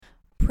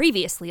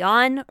Previously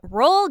on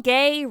Roll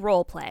Gay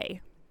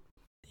Roleplay.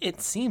 It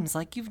seems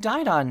like you've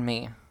died on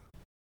me.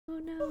 Oh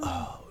no.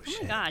 Oh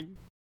shit. My god.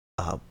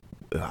 I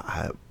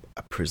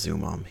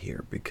presume I'm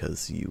here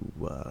because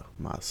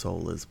my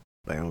soul is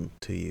bound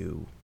to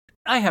you.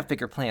 I have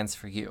bigger plans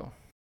for you.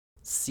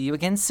 See you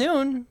again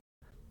soon.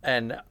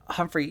 And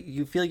Humphrey,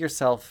 you feel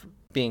yourself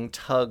being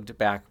tugged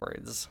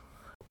backwards.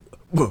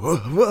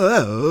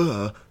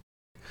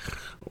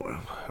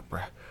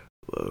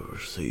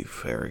 See,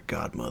 fairy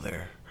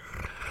godmother.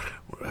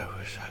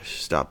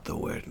 Stop the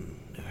wedding.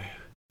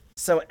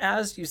 So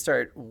as you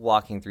start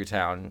walking through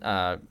town,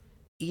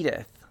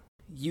 Edith,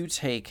 you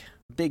take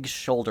big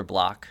shoulder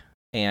block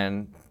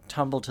and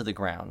tumble to the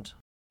ground.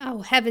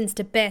 Oh, heavens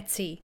to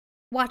Betsy.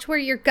 Watch where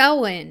you're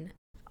going.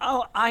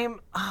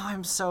 I'm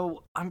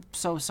so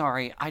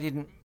sorry.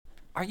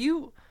 Are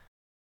you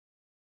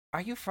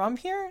from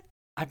here?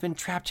 I've been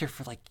trapped here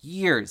for like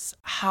years.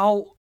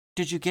 Can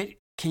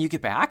you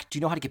get back? Do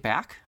you know how to get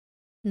back?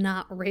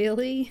 Not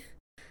really.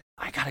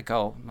 I gotta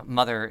go.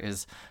 Mother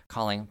is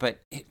calling, but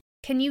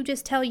Can you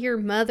just tell your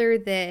mother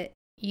that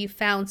you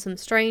found some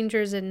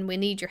strangers and we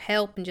need your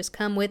help and just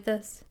come with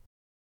us?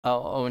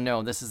 Oh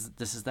no, this is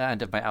the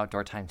end of my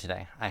outdoor time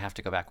today. I have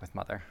to go back with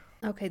Mother.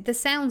 Okay, this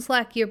sounds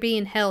like you're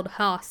being held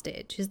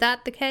hostage. Is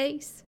that the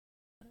case?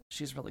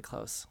 She's really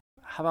close.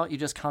 How about you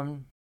just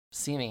come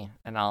see me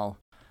and I'll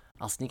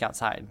sneak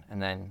outside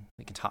and then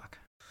we can talk.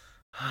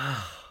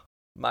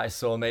 My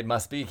soulmate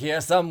must be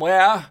here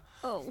somewhere.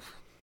 Oh.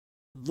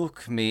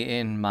 Look me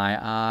in my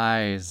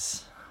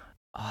eyes.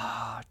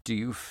 Do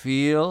you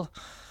feel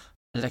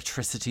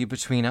electricity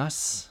between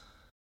us?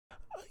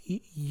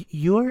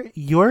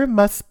 You're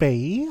must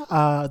be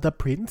the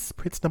prince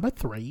number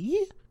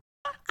 3.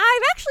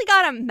 I've actually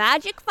got a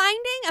magic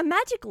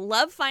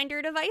love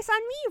finder device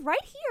on me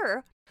right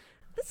here.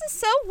 This is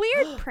so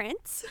weird,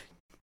 Prince.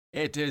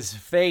 It is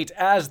fate,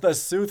 as the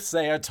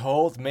soothsayer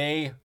told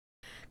me.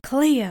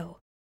 Cleo,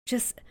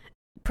 just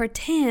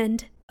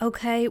pretend,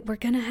 okay, we're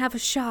gonna have a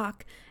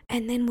shock,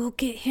 and then we'll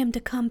get him to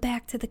come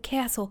back to the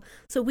castle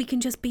so we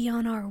can just be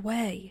on our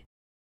way.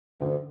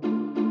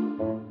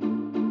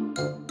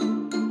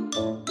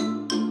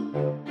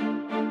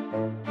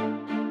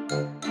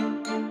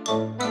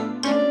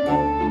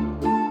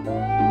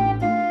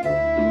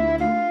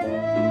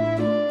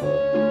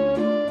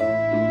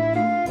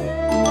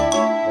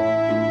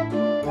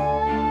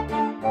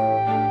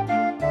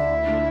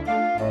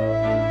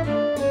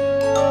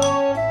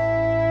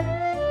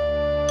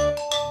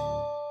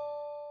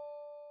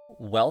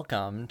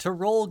 Welcome to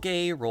Roll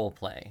Gay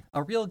Roleplay,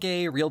 a real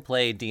gay, real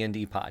play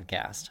D&D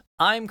podcast.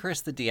 I'm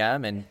Chris the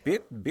DM, and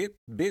bit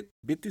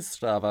is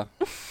Strava.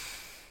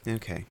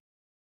 Okay.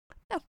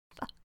 Oh,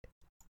 fuck.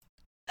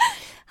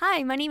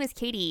 Hi, my name is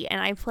Katie,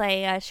 and I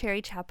play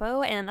Sherry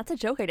Chapo, and that's a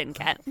joke I didn't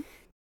get.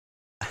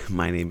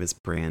 My name is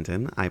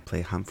Brandon. I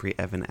play Humphrey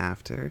Evan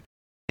After,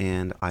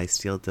 and I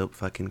steal dope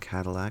fucking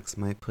Cadillacs.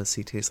 My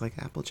pussy tastes like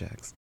Apple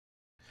Jacks.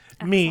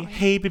 Me, Excellent.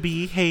 hey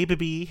baby, hey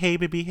baby, hey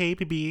baby, hey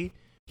baby.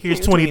 Here's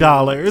Here's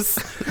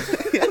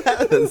 $20.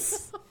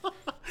 Yes.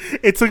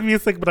 It took me a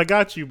second, but I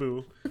got you,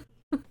 boo.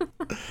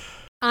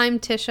 I'm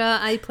Tisha.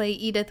 I play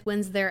Edith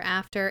Wins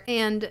Thereafter,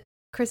 and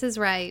Chris is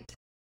right.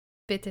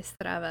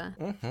 Bitistrava.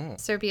 Mm-hmm.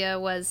 Serbia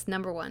was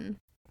number 1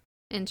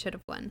 and should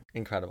have won.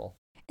 Incredible.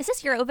 Is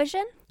this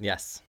Eurovision?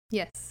 Yes.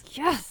 Yes.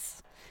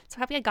 Yes. So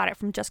happy I got it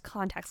from just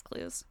context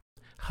clues.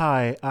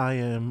 Hi, I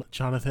am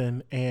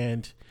Jonathan,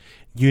 and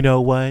you know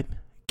what?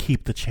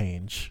 Keep the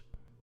change.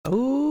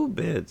 Oh,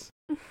 bitch.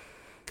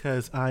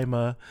 Because I'm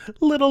a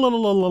literal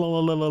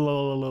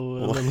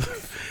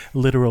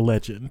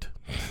legend.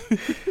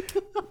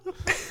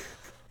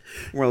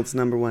 World's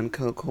number 1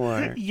 coke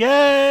whore.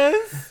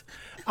 Yes!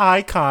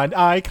 Icon.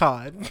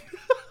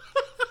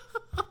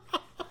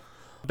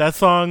 That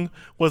song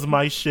was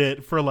my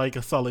shit for like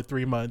a solid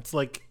 3 months.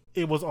 Like,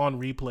 it was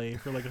on replay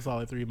for like a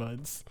solid 3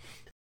 months.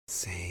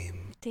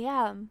 Same.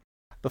 Damn.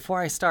 Before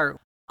I start,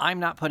 I'm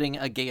not putting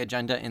a gay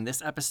agenda in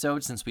this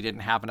episode since we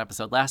didn't have an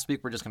episode last week.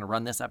 We're just going to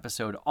run this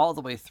episode all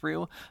the way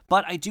through.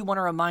 But I do want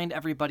to remind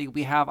everybody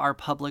we have our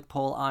public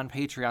poll on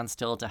Patreon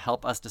still to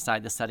help us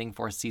decide the setting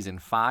for Season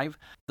 5.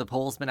 The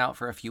poll's been out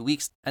for a few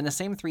weeks, and the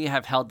same 3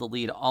 have held the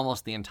lead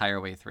almost the entire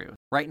way through.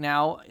 Right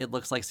now, it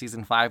looks like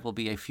Season 5 will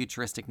be a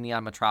futuristic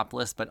neon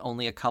metropolis, but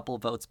only a couple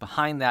votes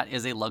behind that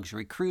is a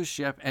luxury cruise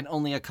ship, and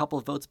only a couple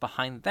votes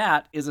behind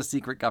that is a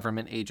secret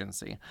government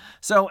agency.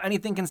 So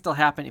anything can still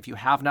happen. If you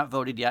have not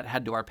voted yet,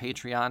 head to our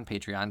Patreon,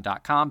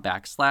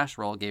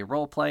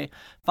 patreon.com/rollgayroleplay.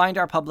 Find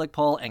our public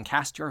poll and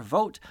cast your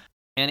vote.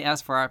 And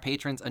as for our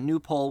patrons, a new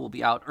poll will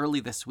be out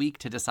early this week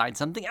to decide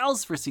something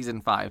else for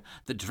Season 5,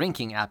 the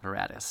drinking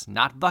apparatus.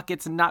 Not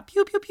buckets and not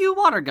pew-pew-pew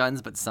water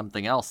guns, but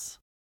something else.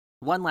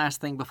 One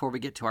last thing before we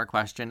get to our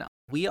question.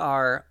 We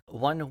are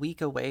 1 week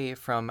away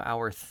from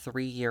our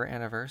 3-year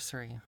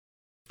anniversary.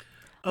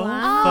 Oh,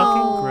 Wow.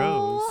 fucking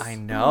gross. I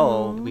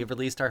know. We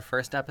released our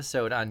first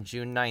episode on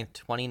June 9th,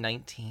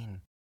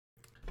 2019.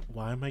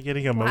 Why am I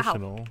getting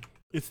emotional?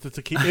 It's the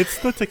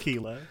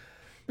tequila.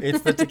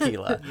 It's the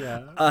tequila.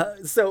 Yeah.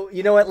 So,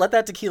 you know what? Let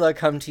that tequila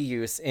come to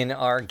use in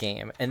our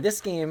game. And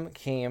this game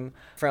came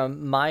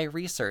from my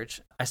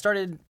research. I'm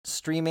starting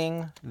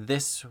streaming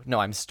this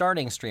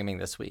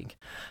week.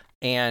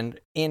 And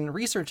in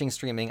researching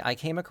streaming, I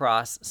came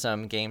across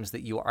some games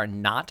that you are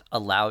not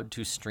allowed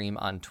to stream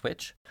on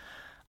Twitch.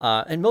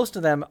 And most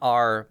of them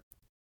are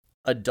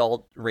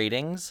adult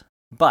ratings,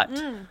 but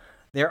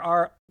there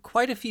are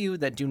quite a few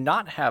that do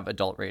not have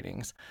adult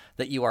ratings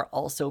that you are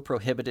also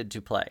prohibited to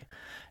play.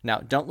 Now,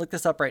 don't look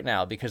this up right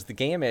now because the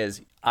game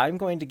is, I'm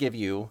going to give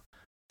you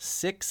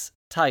 6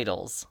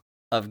 titles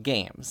of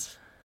games,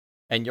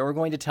 and you're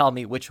going to tell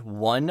me which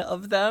one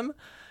of them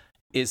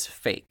is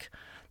fake.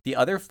 The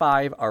other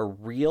 5 are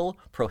real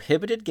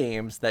prohibited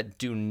games that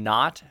do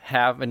not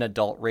have an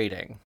adult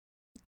rating.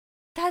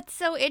 That's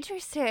so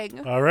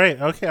interesting. All right.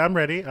 Okay, I'm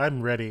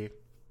ready.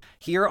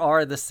 Here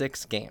are the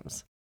 6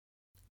 games.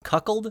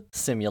 Cuckold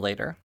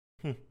Simulator,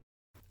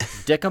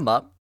 Dick 'em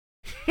Up,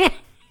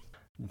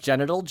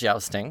 Genital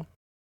Jousting,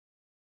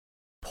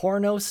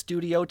 Porno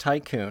Studio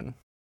Tycoon,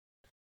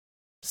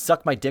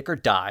 Suck My Dick or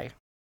Die,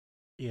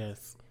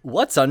 Yes.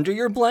 What's Under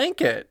Your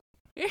Blanket?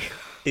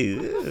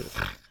 Ew.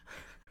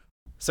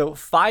 So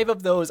 5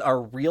 of those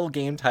are real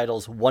game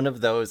titles. One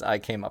of those I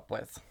came up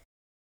with.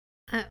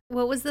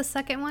 What was the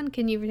second one?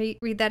 Can you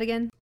read that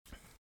again?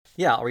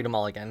 Yeah, I'll read them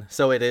all again.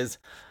 So it is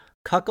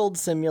Cuckold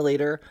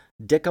Simulator,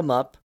 Dick 'em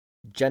Up,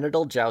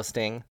 Genital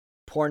Jousting,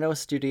 Porno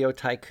Studio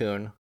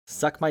Tycoon,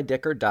 Suck My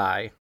Dick or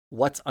Die,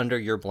 What's Under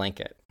Your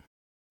Blanket?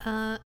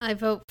 I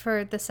vote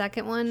for the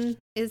second one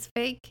is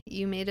fake.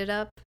 You made it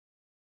up.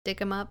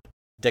 Dick 'em up.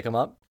 Dick 'em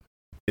Up?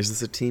 Is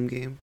this a team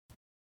game?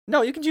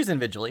 No, you can choose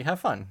individually. Have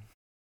fun.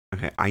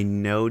 Okay, I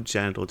know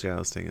genital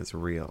jousting is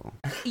real.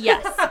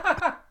 Yes.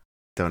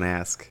 Don't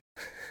ask,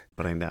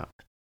 but I know.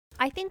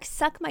 I think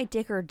Suck My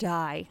Dick or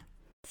Die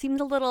seemed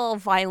a little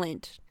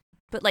violent,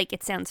 but like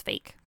it sounds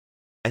fake.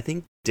 I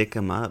think dick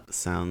 'em up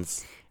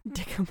sounds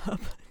Dick 'em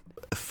up.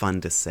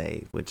 fun to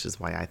say, which is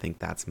why I think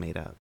that's made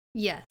up.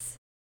 Yes.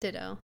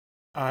 Ditto.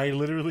 I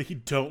literally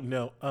don't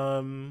know.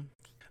 I'm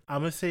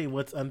gonna say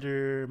what's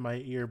under my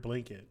ear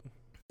blanket.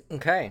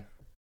 Okay.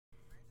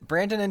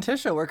 Brandon and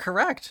Tisha were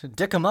correct.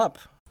 Dick 'em Up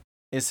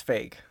is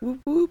fake. Whoop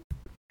whoop.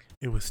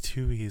 It was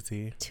too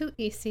easy. Too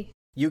easy.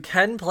 You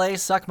can play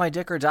Suck My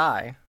Dick or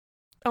Die.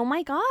 Oh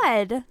my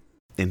god.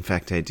 In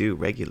fact, I do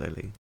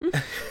regularly.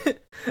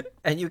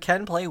 And you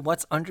can play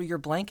What's Under Your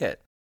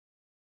Blanket.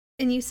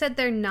 And you said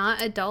they're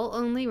not adult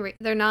only?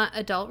 They're not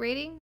adult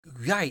rating?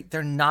 Right,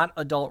 they're not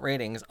adult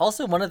ratings.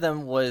 Also, one of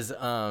them was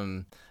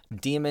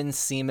Demon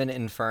Semen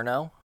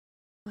Inferno.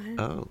 What?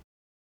 Oh.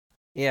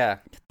 Yeah,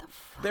 What the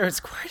fuck? there's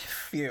quite a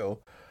few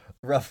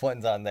rough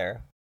ones on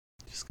there.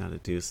 Just gotta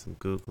do some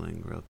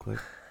Googling real quick.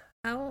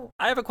 How?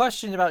 I have a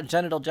question about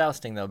genital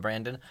jousting, though,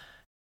 Brandon.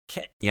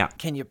 Yeah.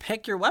 Can you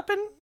pick your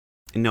weapon?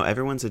 No,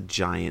 everyone's a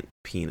giant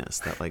penis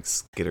that like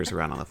skitters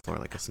around on the floor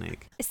like a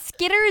snake.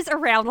 Skitters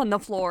around on the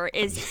floor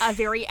is a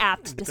very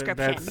apt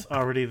description. That's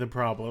already the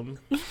problem.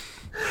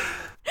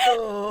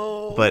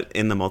 Oh. But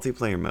in the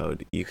multiplayer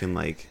mode, you can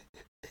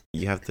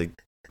you have to.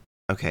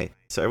 Okay,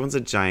 so everyone's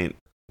a giant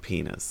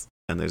penis,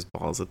 and there's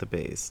balls at the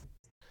base,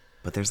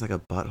 but there's like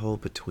a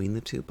butthole between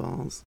the 2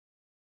 balls.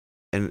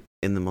 And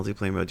in the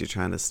multiplayer mode, you're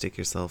trying to stick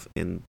yourself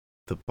in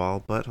the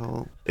ball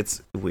butthole.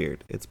 It's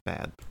weird. It's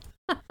bad.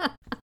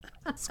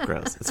 It's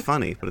gross. It's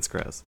funny, but it's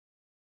gross.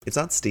 It's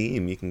on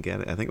Steam. You can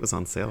get it. I think it was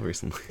on sale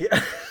recently.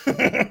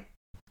 Yeah.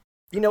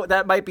 You know,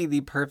 that might be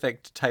the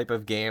perfect type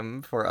of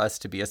game for us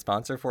to be a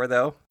sponsor for,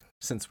 though,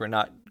 since we're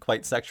not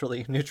quite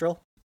sexually neutral.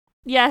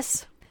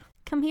 Yes.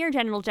 Come here,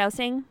 Genital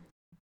Jousting.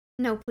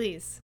 No,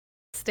 please.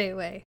 Stay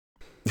away.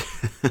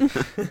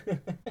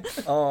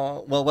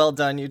 Oh, well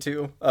done, you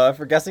two,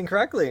 for guessing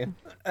correctly.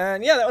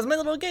 And yeah, that was my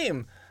little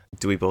game.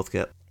 Do we both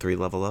get 3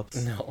 level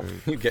ups? No,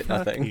 you get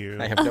Fuck nothing. you.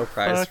 I have no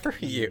prize Fuck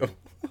for you.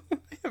 I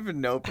have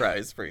no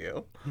prize for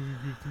you.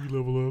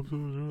 Level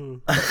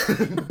up.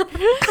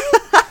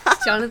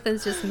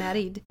 Jonathan's just mad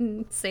he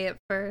didn't say it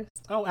first.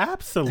 Oh,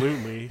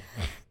 absolutely.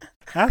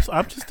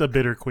 I'm just a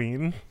bitter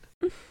queen.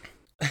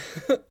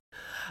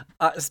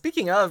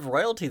 Speaking of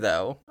royalty,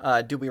 though,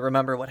 do we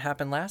remember what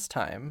happened last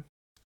time?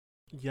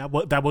 Yeah,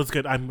 well, that was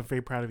good. I'm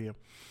very proud of you.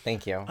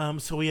 Thank you.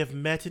 So we have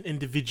met an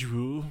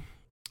individual,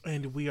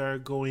 and we are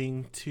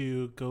going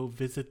to go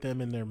visit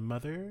them and their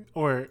mother,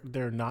 or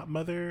their not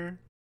mother.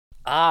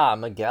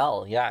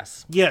 Miguel,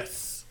 yes.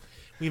 Yes,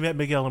 we met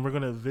Miguel, and we're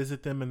going to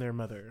visit them and their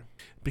mother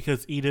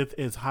because Edith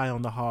is high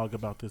on the hog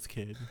about this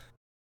kid.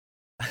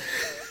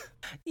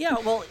 Yeah,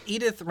 well,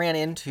 Edith ran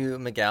into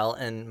Miguel,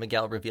 and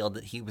Miguel revealed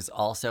that he was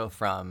also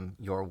from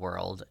your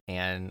world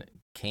and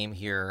came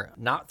here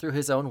not through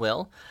his own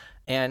will.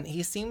 And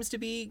he seems to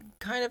be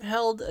kind of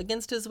held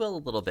against his will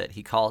a little bit.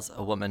 He calls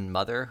a woman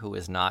mother who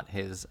is not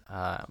his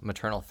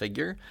maternal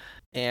figure.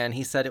 And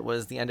he said it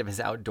was the end of his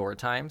outdoor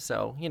time.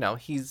 So, you know,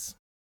 he's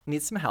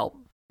needs some help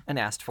and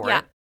asked for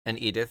it. And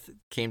Edith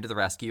came to the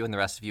rescue, and the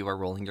rest of you are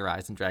rolling your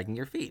eyes and dragging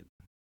your feet.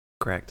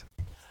 Correct.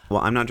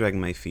 Well, I'm not dragging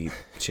my feet.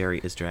 Cherry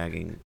is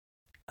dragging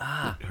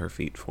Ah, her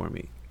feet for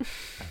me.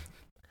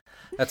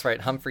 That's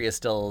right. Humphrey is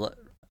still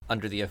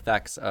under the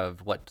effects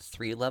of,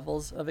 3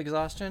 levels of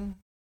exhaustion?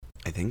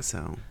 I think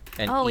so.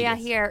 And Oh, yeah,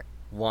 Edith, here.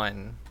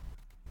 1.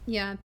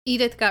 Yeah,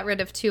 Edith got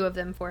rid of 2 of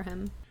them for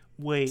him.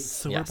 Wait,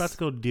 so we're Yes. about to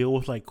go deal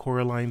with like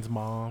Coraline's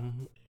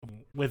mom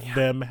with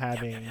them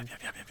having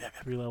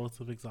 3 levels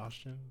of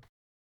exhaustion?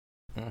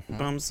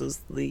 Mhm. I'm so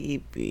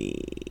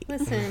sleepy.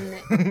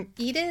 Listen,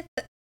 Edith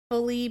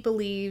fully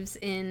believes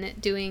in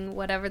doing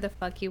whatever the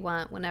fuck you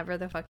want, whenever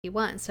the fuck you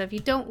want. So if you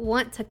don't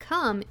want to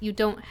come, you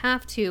don't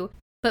have to.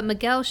 But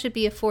Miguel should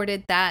be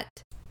afforded that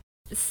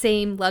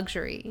same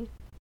luxury.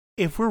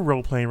 If we're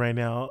role playing right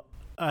now,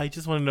 I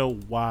just want to know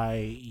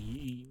why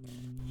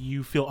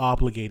you feel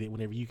obligated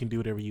whenever you can do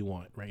whatever you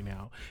want right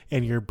now,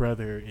 and your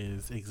brother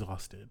is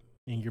exhausted,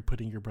 and you're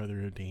putting your brother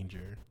in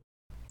danger.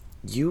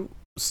 You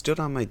stood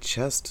on my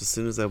chest as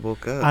soon as I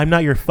woke up. I'm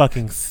not your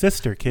fucking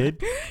sister,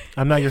 kid.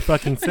 I'm not your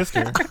fucking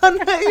sister. I'm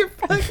not your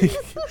fucking.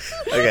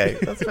 Okay,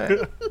 that's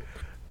fair.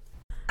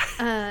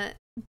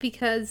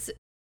 Because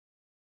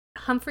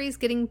Humphrey's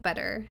getting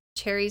better,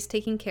 Cherry's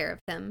taking care of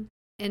him,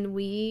 and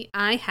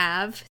I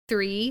have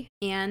 3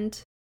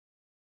 and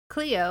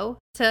Cleo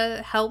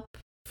to help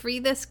free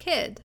this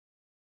kid.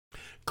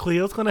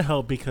 Cleo's gonna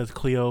help because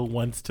Cleo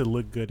wants to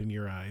look good in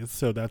your eyes,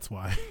 so that's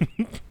why.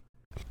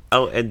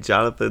 Oh, and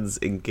Jonathan's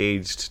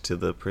engaged to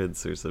the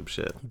prince or some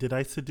shit. Did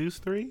I seduce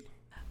 3?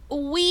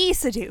 We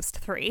seduced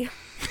 3.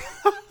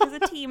 It was a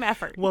team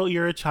effort. Well,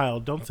 you're a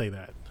child. Don't say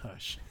that.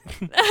 Hush.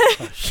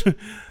 Hush.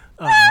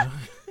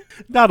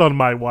 Not on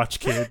my watch,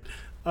 kid.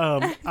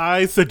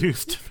 I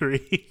seduced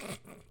 3.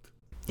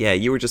 Yeah,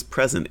 you were just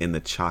present in the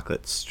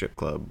chocolate strip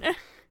club.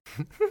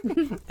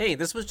 Hey,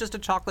 this was just a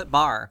chocolate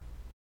bar.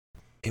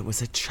 It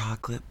was a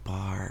chocolate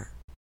bar.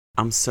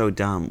 I'm so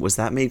dumb. Was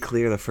that made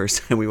clear the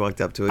first time we walked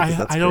up to it? 'Cause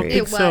that's I don't great.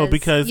 think so,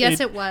 because yes,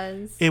 it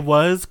was. It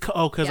was?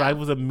 Oh, because Yeah. I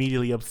was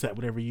immediately upset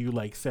whenever you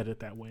said it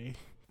that way.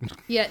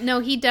 Yeah, no,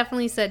 he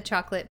definitely said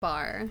chocolate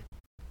bar.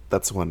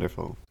 That's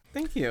wonderful.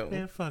 Thank you.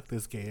 Man, fuck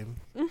this game.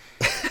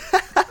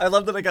 I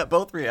love that I got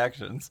both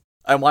reactions.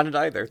 I wanted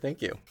either.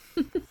 Thank you.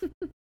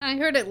 I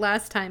heard it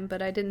last time,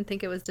 but I didn't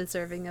think it was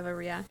deserving of a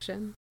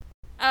reaction.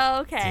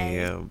 Okay.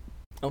 Damn.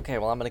 Okay,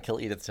 well, I'm going to kill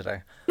Edith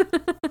today.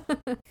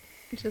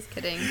 Just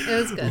kidding. It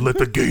was good. Let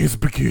the games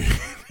begin.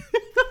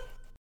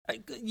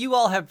 You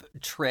all have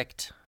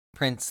tricked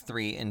Prince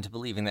 3 into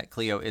believing that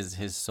Cleo is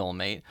his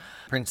soulmate.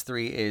 Prince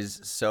 3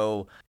 is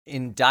so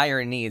in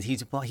dire need. He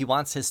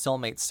wants his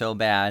soulmate so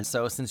bad.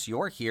 So since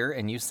you're here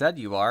and you said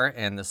you are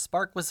and the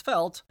spark was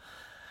felt,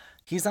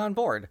 he's on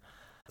board.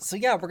 So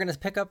yeah, we're going to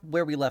pick up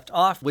where we left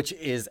off, which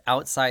is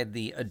outside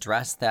the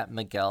address that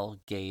Miguel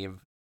gave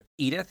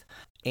Edith.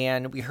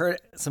 And we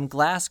heard some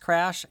glass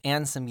crash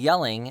and some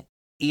yelling.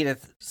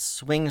 Edith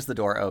swings the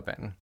door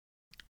open.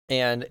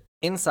 And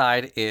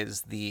inside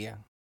is the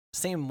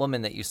same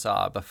woman that you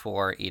saw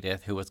before,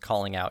 Edith, who was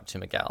calling out to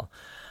Miguel.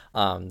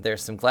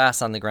 There's some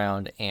glass on the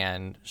ground,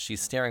 and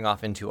she's staring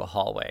off into a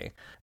hallway.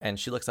 And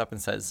she looks up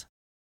and says,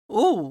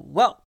 "Oh,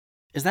 well,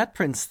 is that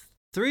Prince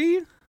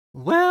 3?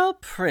 Well,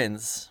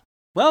 Prince,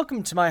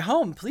 welcome to my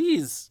home.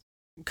 Please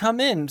come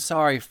in.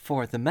 Sorry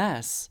for the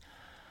mess.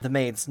 The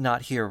maid's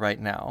not here right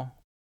now.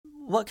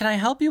 What can I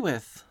help you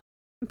with?"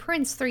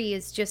 Prince 3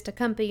 is just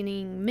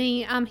accompanying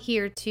me. I'm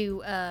here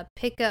to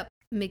pick up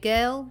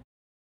Miguel.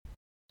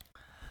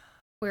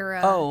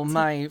 We're,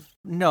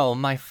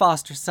 my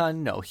foster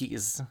son. No,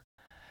 he's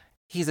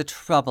a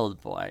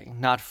troubled boy.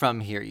 Not from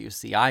here, you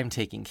see. I'm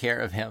taking care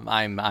of him.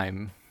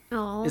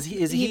 Oh,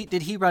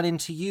 Did he run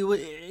into you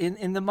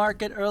in the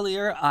market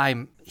earlier?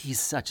 He's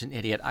such an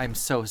idiot. I'm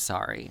so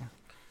sorry.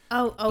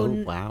 Oh,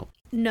 Wow.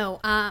 no,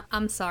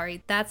 I'm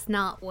sorry. That's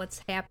not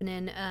what's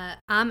happening.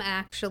 I'm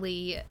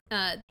actually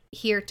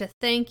here to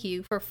thank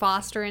you for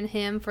fostering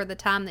him for the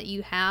time that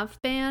you have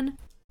been,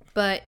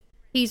 but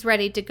he's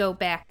ready to go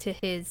back to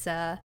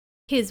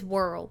his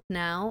world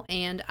now,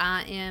 and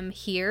I am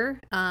here,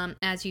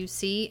 as you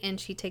see. And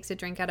she takes a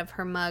drink out of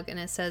her mug, and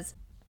it says,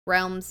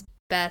 "Realm's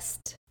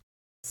best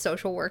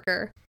social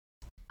worker."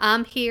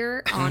 I'm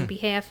here on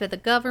behalf of the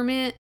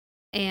government,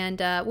 and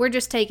we're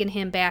just taking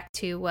him back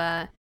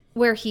to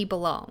where he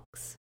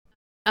belongs.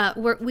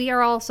 We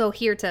are also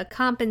here to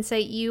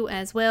compensate you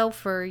as well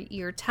for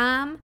your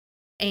time.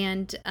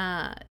 And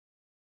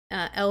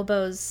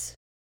elbows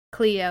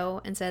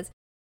Cleo and says,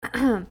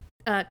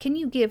 "Can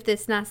you give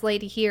this nice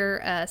lady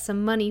here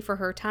some money for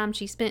her time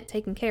she spent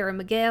taking care of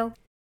Miguel?"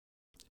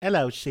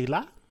 Hello,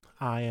 Sheila.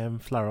 I am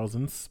Flowers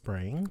in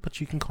Spring,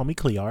 but you can call me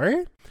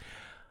Cleo.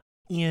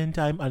 And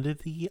I'm under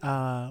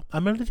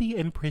the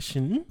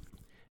impression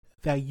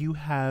that you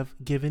have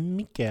given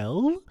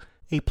Miguel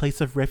a place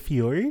of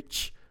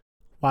refuge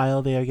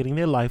while they are getting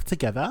their life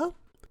together.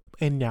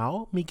 And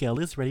now Miguel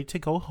is ready to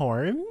go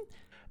home.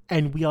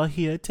 And we are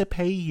here to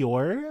pay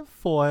you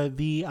for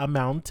the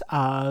amount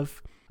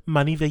of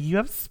money that you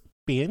have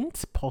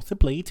spent,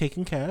 possibly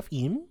taking care of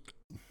him.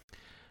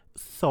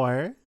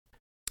 So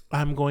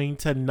I'm going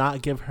to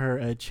not give her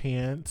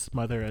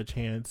mother a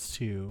chance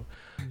to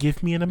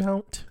give me an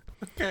amount.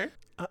 Okay.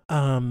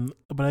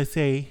 But I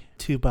say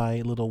to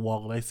my little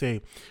wallet, I say,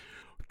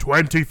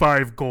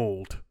 25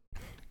 gold.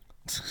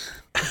 Do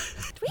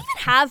we even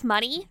have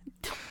money?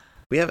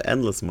 We have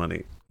endless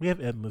money. We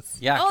have endless.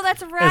 Yeah. Oh,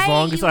 that's right. As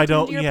long as You I looked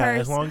don't, into your yeah,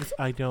 purse. as long as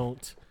I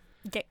don't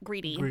Get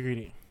greedy.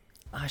 greedy.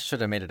 I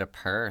should have made it a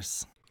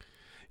purse.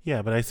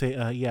 Yeah, but I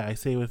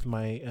say with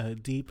my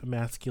deep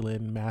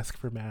masculine mask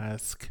for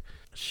mask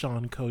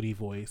Sean Cody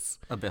voice.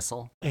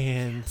 Abyssal.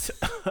 And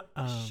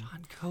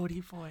Sean Cody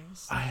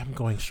voice. I am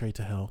going straight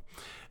to hell.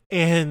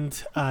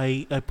 And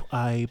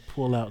I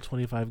pull out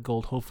 25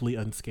 gold, hopefully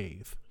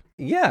unscathed.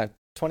 Yeah,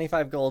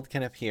 25 gold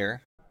can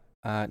appear.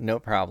 No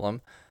problem.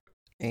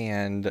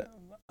 And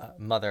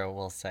Mother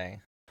will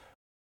say,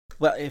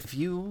 well, if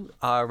you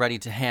are ready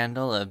to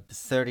handle a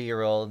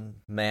 30-year-old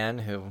man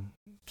who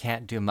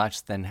can't do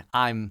much, then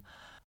I'm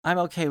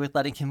okay with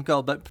letting him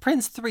go. But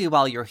Prince 3,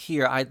 while you're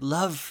here, I'd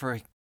love for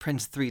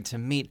Prince 3 to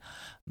meet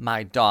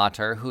my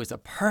daughter, who is a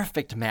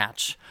perfect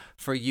match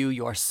for you,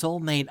 your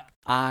soulmate.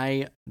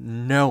 I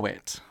know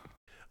it.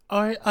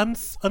 All right, I'm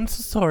so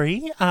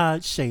sorry,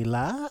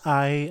 Shayla.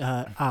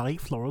 I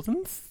Florals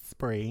in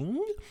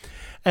Spring,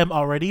 am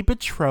already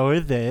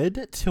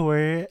betrothed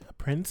to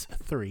Prince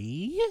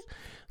 3.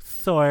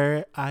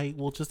 So I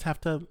will just have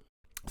to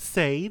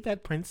say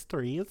that Prince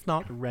 3 is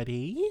not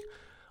ready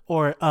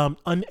or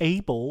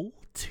unable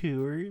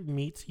to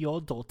meet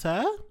your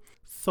daughter.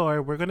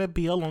 So we're going to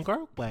be along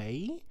our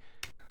way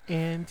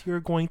and you're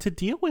going to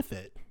deal with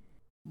it.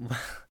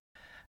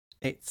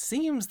 It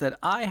seems that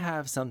I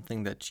have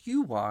something that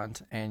you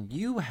want, and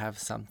you have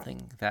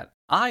something that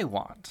I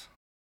want.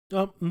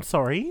 I'm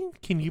sorry.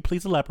 Can you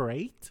please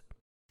elaborate?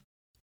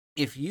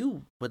 If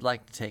you would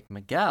like to take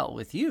Miguel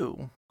with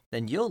you,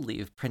 then you'll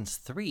leave Prince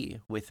 3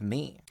 with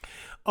me.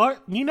 Or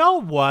you know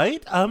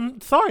what?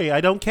 Sorry,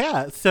 I don't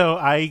care. So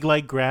I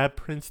grab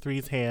Prince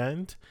 3's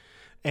hand,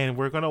 and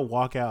we're gonna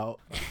walk out.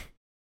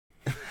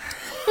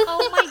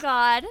 Oh my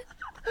god.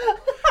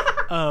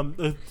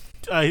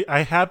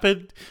 I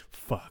happened.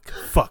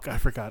 Fuck! I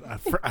forgot. I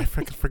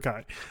freaking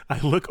forgot. I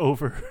look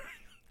over.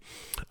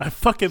 I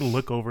fucking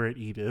look over at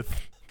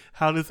Edith.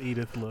 How does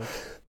Edith look?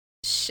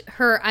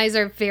 Her eyes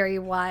are very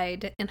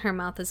wide and her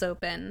mouth is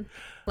open.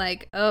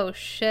 Like, oh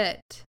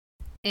shit.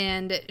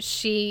 And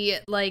she,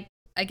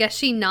 I guess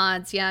she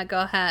nods. Yeah,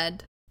 go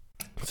ahead.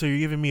 So you're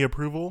giving me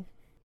approval?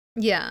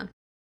 Yeah.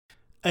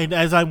 And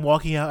as I'm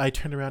walking out, I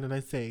turn around and I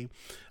say,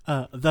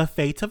 the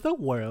fate of the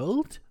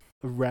world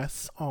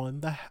rests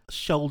on the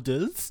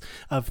shoulders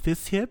of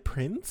this here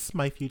prince,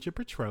 my future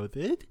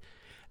betrothed,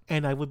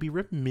 and I would be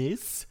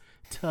remiss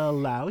to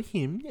allow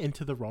him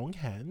into the wrong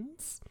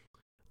hands.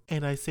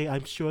 And I say,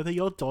 I'm sure that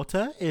your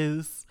daughter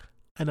is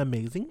an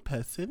amazing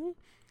person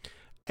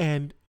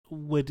and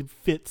would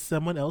fit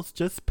someone else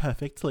just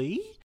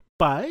perfectly,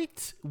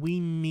 but we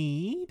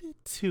need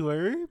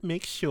to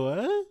make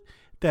sure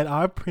that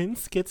our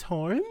prince gets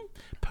home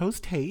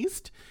post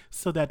haste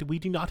so that we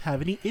do not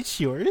have any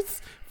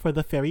issues for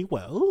the fairy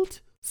world.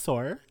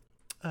 So,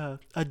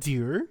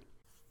 adieu.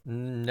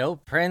 No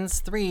Prince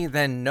 3,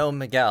 then no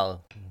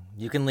Miguel.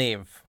 You can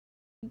leave.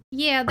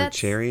 Yeah, Are that's...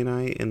 Cherry and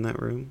I in that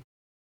room?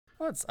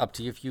 Well, it's up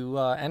to you if you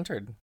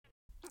entered.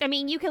 I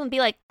mean, you can be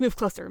like, move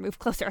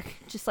closer.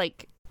 Just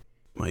like,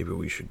 Maybe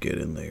we should get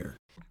in there.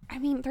 I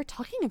mean, they're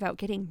talking about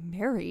getting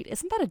married.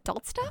 Isn't that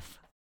adult stuff?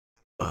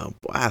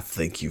 I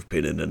think you've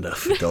been in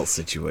enough adult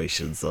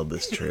situations on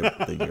this trip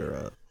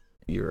that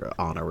you're an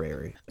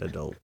honorary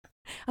adult.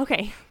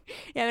 Okay.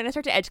 Yeah, I'm gonna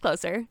start to edge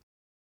closer.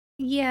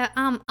 Yeah,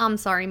 I'm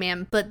sorry,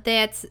 ma'am, but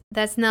that's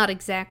not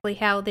exactly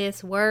how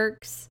this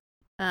works.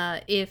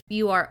 If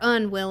you are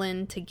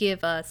unwilling to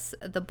give us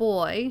the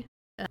boy,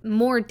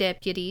 more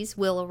deputies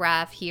will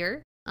arrive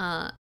here,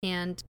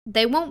 and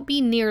they won't be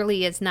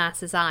nearly as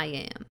nice as I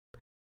am.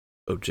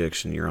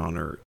 Objection, Your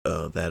Honor.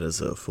 That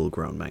is a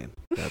full-grown man.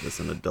 That is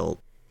an adult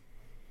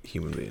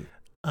human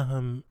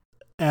being.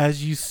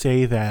 As you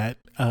say that,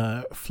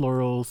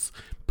 Florals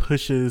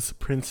pushes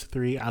Prince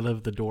 3 out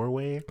of the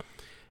doorway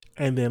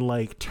and then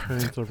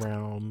turns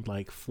around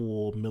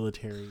full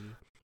military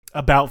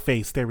about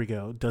face. There we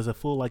go. Does a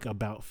full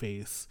about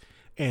face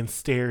and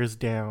stares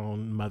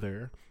down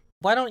Mother.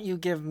 Why don't you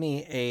give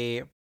me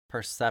a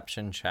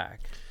perception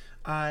check?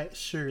 I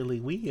surely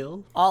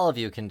will. All of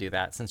you can do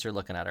that since you're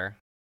looking at her.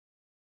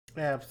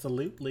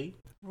 Absolutely.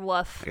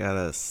 Woof. I got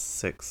a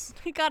 6.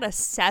 We got a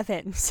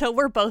 7, so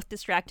we're both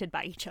distracted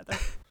by each other.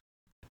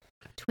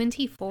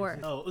 24.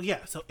 Oh,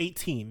 yeah, so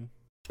 18.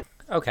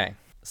 Okay,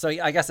 so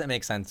I guess it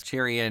makes sense.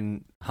 Cherry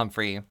and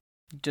Humphrey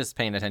just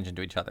paying attention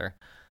to each other.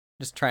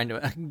 Just trying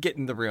to get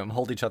in the room,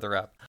 hold each other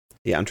up.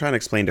 Yeah, I'm trying to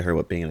explain to her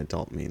what being an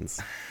adult means.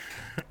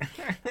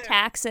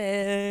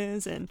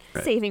 Taxes and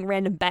Right. saving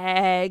random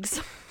bags.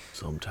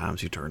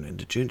 Sometimes you turn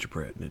into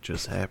gingerbread and it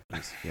just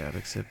happens. You gotta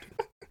accept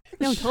it.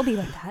 No one told me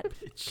about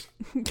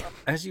that.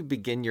 As you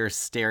begin your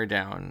stare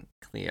down,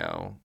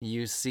 Cleo,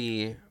 you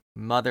see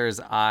Mother's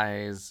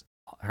eyes,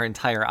 her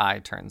entire eye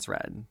turns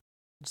red.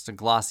 Just a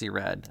glossy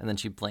red, and then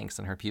she blinks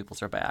and her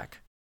pupils are back.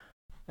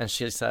 And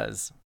she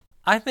says,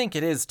 I think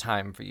it is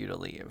time for you to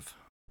leave.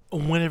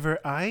 Whenever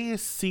I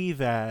see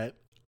that,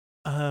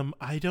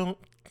 I don't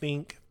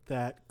think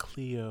that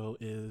Cleo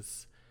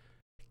is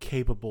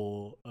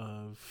capable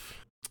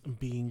of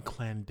being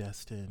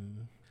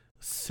clandestine.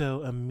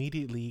 So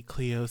immediately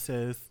Cleo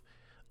says,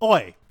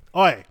 Oi,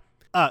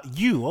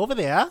 you over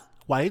there.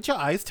 Why did your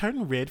eyes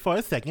turn red for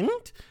a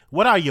second?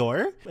 What are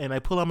your? And I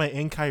pull out my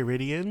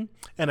Enchiridion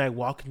and I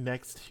walk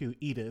next to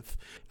Edith.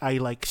 I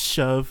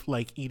shove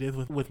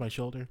Edith with my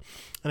shoulder.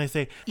 And I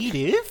say,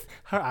 Edith,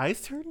 her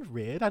eyes turned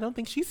red. I don't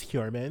think she's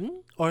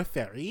human or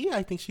fairy.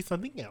 I think she's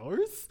something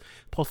else.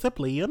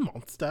 Possibly a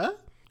monster.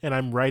 And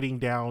I'm writing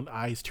down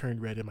eyes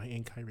turned red in my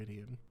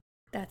Enchiridion.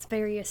 That's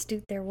very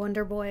astute there,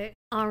 Wonder Boy.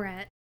 All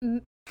right.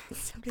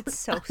 Sounded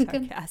so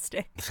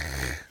sarcastic.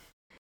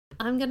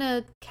 I'm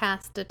gonna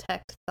cast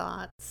Detect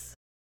Thoughts,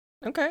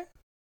 Okay.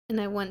 and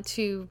I want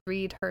to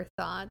read her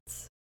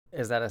thoughts.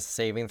 Is that a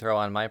saving throw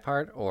on my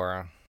part,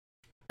 or?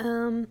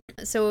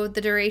 So the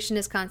duration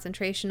is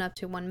concentration up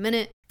to 1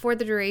 minute. For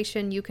the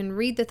duration, you can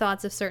read the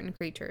thoughts of certain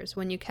creatures.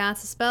 When you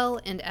cast a spell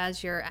and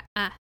as your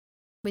action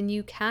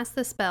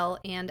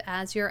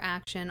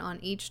on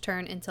each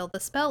turn until the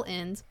spell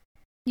ends,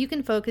 you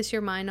can focus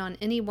your mind on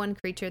any one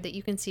creature that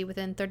you can see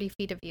within 30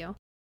 feet of you.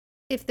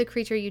 If the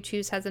creature you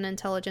choose has an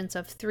intelligence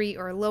of 3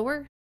 or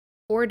lower,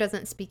 or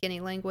doesn't speak any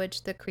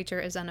language, the creature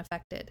is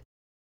unaffected.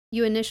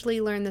 You initially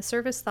learn the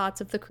surface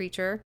thoughts of the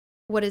creature,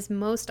 what is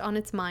most on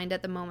its mind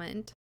at the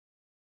moment.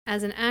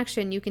 As an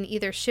action, you can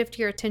either shift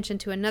your attention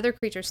to another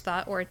creature's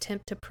thought or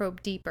attempt to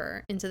probe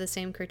deeper into the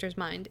same creature's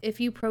mind. If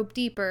you probe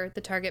deeper,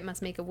 the target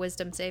must make a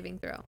wisdom saving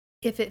throw.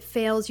 If it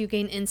fails, you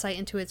gain insight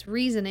into its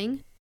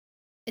reasoning,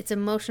 its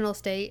emotional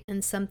state,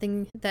 and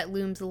something that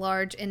looms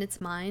large in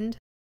its mind.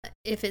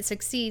 If it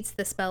succeeds,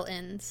 the spell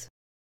ends.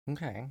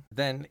 Okay.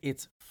 Then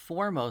its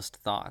foremost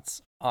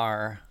thoughts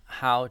are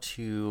how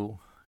to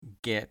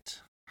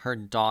get her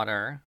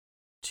daughter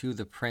to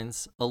the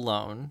prince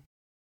alone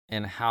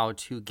and how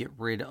to get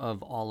rid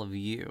of all of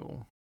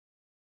you.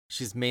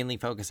 She's mainly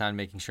focused on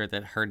making sure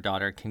that her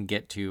daughter can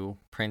get to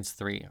Prince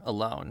 3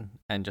 alone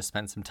and just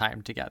spend some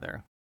time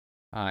together.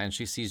 And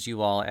she sees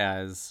you all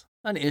as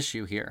an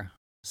issue here.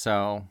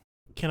 So,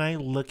 can I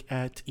look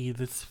at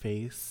Edith's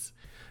face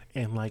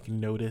and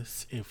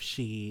notice if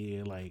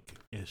she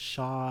is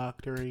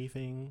shocked or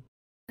anything?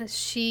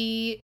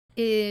 She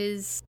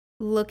is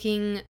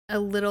looking a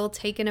little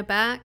taken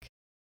aback.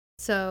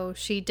 So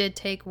she did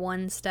take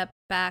one step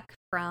back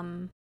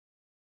from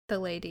the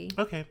lady.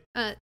 Okay.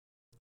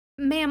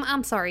 Ma'am,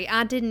 I'm sorry,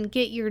 I didn't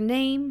get your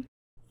name.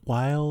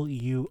 While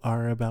you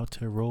are about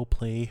to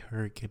roleplay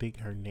her getting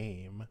her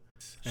name,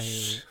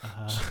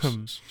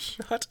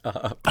 shut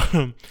up.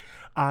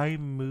 I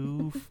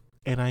move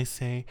and I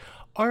say,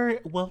 I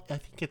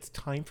think it's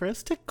time for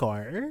us to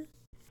go.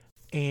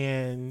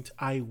 And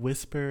I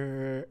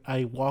whisper,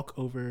 I walk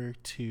over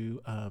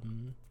to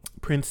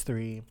Prince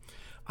 3.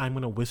 I'm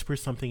going to whisper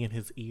something in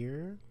his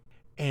ear,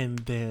 and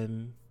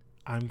then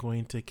I'm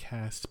going to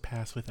cast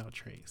Pass Without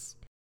Trace.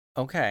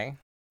 Okay.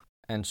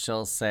 And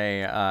she'll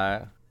say,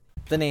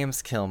 the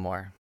name's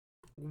Killmore.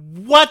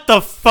 What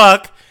the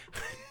fuck?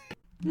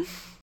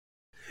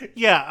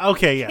 Yeah,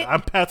 okay, yeah.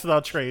 I'm Pass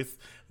Without Trace.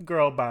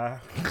 Girl, bye.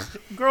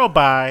 Girl,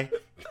 bye.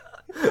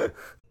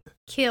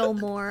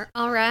 Killmore.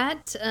 All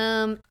right.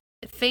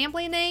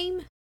 Family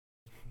name?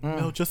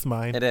 No, just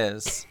mine. It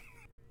is.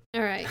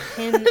 All right.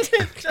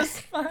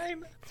 Just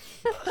fine.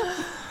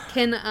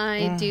 Can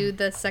I do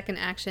the second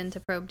action to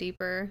probe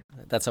deeper?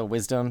 That's a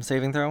wisdom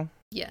saving throw?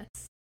 Yes.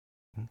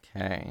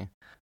 Okay.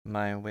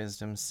 My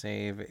wisdom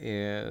save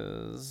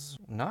is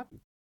not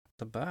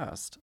the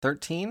best.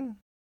 13?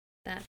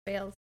 That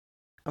fails.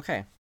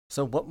 Okay.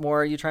 So what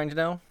more are you trying to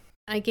know?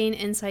 I gain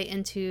insight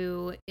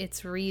into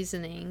its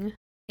reasoning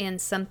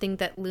and something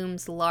that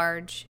looms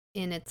large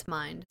in its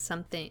mind,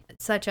 something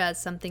such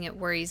as something it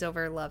worries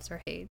over, loves,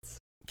 or hates.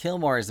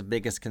 Killmore's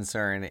biggest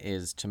concern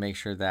is to make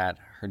sure that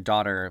her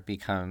daughter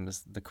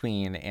becomes the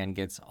queen and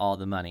gets all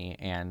the money,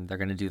 and they're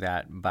going to do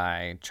that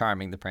by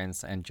charming the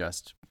prince and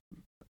just,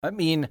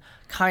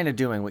 kind of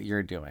doing what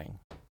you're doing.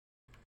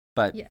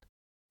 But yeah,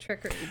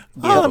 trickery.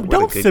 Yeah,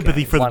 don't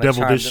sympathy guy. for the Wanna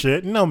devil charm this the-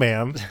 shit. No,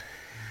 ma'am.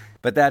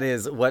 But that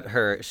is what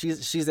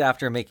she's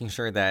after, making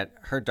sure that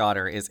her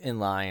daughter is in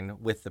line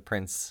with the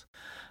prince.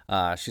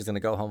 She's going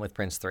to go home with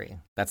Prince 3.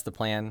 That's the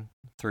plan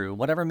through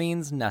whatever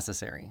means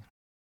necessary.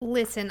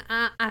 Listen,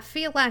 I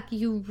feel like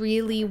you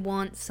really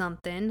want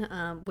something,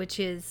 which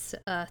is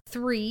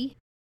 3,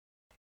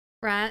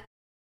 right?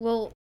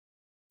 Well,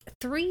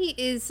 3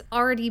 is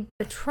already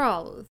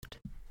betrothed.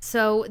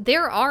 So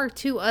there are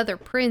 2 other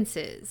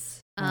princes,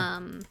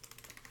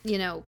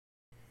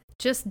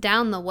 just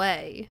down the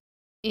way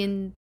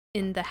in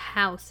the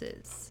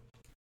houses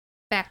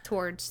back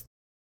towards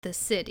the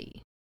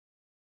city.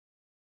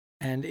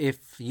 And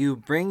if you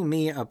bring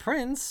me a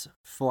prince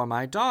for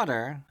my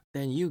daughter,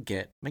 then you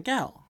get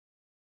Miguel.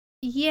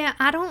 Yeah,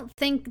 I don't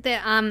think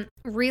that I'm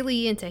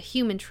really into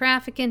human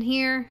trafficking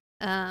here.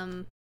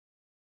 But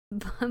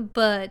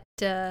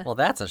Well,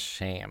 that's a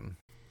shame.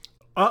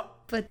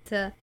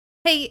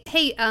 Hey,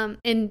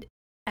 and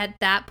at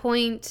that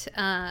point,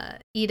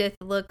 Edith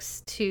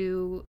looks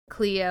to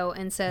Cleo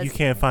and says, You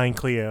can't find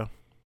Cleo.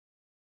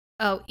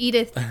 Oh,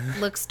 Edith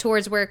looks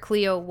towards where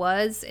Cleo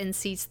was and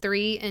sees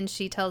 3, and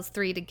she tells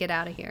 3 to get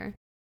out of here.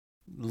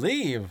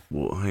 Leave.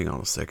 Well, hang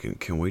on a second.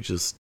 Can we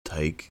just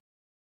take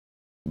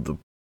the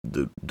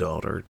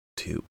daughter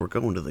to? We're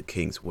going to the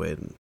king's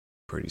wedding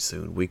pretty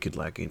soon. We could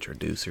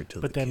introduce her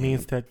to But the that king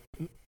means that.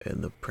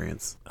 and the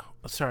prince.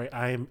 Sorry,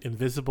 I am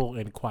invisible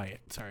and quiet.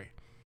 Sorry.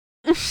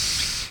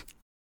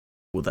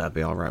 Would that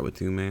be all right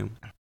with you, ma'am?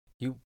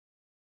 You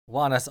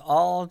want us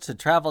all to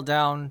travel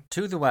down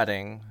to the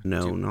wedding?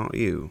 No, not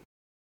you.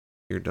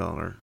 Your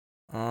daughter.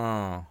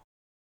 Oh.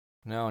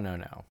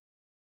 No.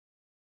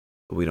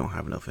 We don't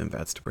have enough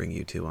invats to bring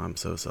you to. I'm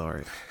so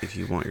sorry. If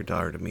you want your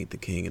daughter to meet the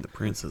king and the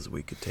princess,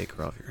 we could take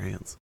her off your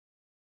hands.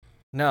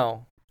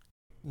 No.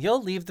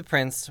 You'll leave the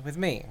prince with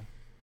me.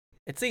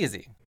 It's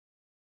easy.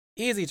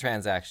 Easy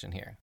transaction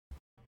here.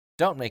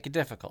 Don't make it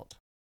difficult.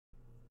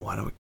 Why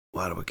do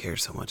we care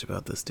so much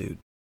about this dude?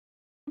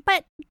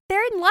 But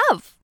they're in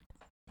love.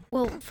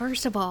 Well,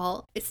 first of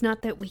all, it's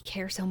not that we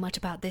care so much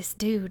about this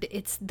dude.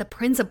 It's the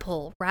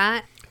principle,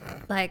 right?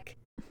 Like,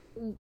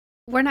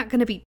 we're not going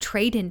to be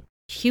trading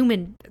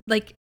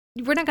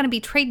we're not going to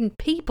be trading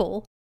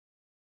people.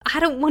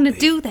 I don't want to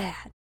do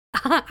that.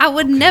 I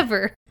would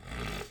never.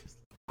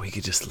 We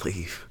could just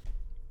leave.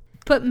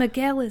 But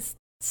Miguel is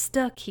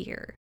stuck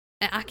here.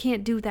 I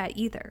can't do that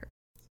either.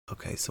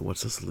 Okay, so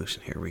what's the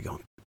solution here? Are we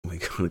going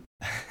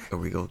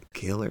to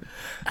kill her?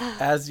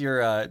 As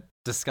you're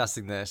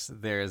discussing this,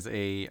 there's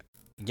a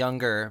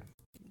younger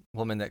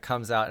woman that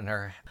comes out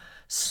and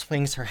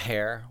swings her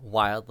hair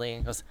wildly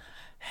and goes,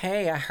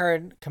 "Hey, I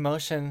heard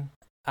commotion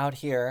out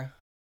here."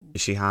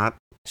 Is she hot?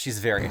 She's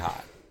very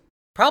hot.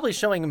 Probably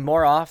showing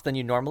more off than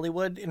you normally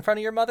would in front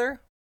of your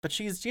mother, but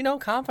she's,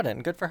 confident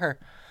and good for her.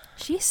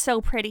 She's so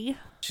pretty.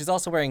 She's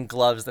also wearing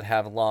gloves that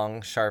have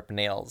long, sharp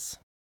nails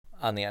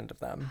on the end of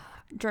them.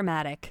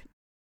 Dramatic.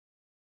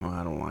 Well,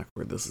 I don't like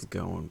where this is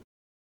going.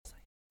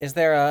 Is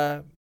there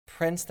a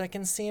prince that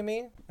can see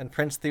me? And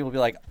Prince 3 will be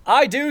like,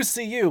 "I do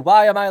see you.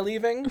 Why am I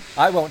leaving?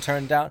 I won't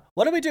turn down.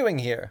 What are we doing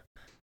here?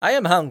 I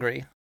am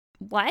hungry.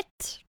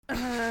 What?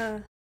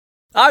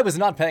 I was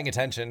not paying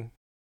attention."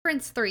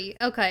 Prince 3.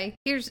 Okay,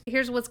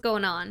 here's what's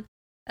going on.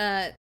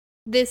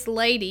 This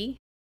lady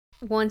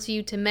wants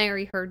you to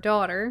marry her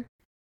daughter.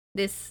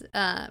 This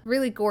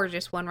really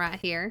gorgeous one right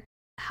here.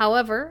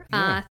 However,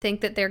 I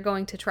think that they're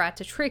going to try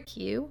to trick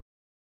you,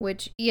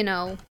 which,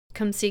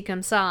 come see,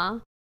 come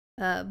saw.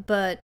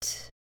 But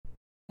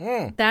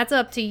that's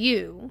up to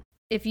you.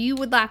 If you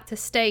would like to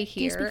stay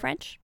here. Do you speak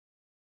French?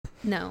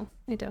 No,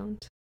 I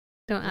don't.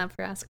 Don't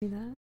ever ask me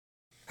that.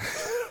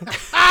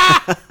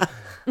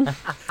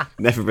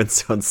 Never been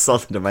so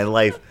insulted in my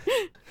life.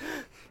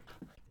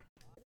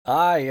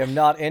 I am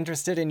not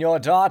interested in your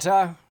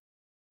daughter.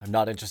 I'm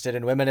not interested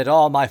in women at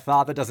all. My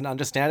father doesn't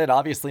understand it.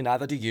 Obviously,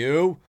 neither do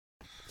you.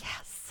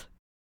 Yes.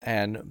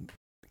 And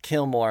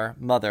Kilmore,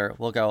 mother,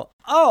 will go,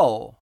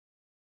 "Oh,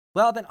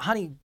 well then,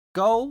 honey,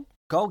 go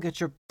get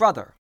your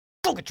brother.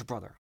 Go get your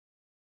brother."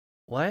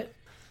 What?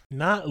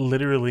 Not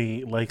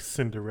literally like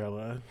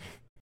Cinderella.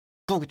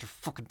 Go get your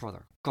fucking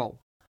brother. Go.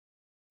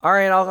 All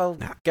right, I'll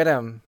go get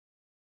him.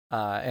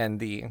 And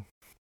the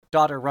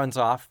daughter runs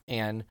off,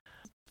 and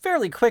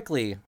fairly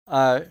quickly,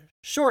 a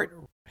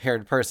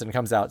short-haired person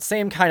comes out.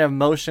 Same kind of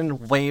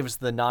motion, waves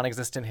the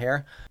non-existent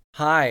hair.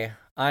 "Hi,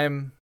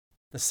 I'm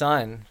the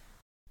son.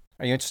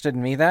 Are you interested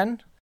in me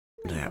then?"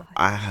 Now,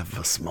 I have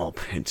a small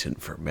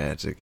penchant for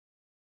magic.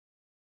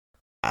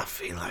 I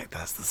feel like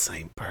that's the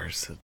same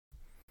person.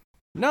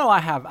 "No, I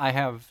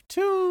have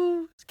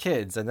 2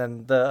 kids, and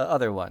then the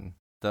other one,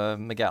 the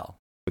Miguel."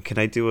 Can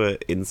I do an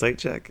insight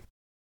check?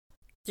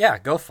 Yeah,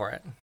 go for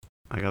it.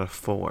 I got a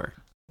 4.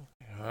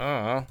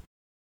 Oh.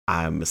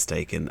 I'm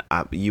mistaken.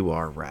 You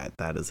are right.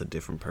 That is a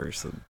different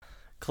person.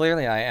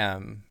 Clearly I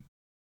am.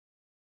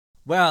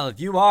 "Well,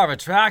 you are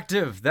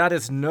attractive. That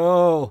is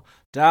no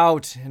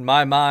doubt in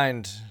my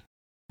mind.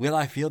 Will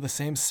I feel the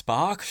same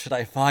spark? Should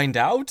I find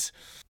out?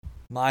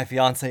 My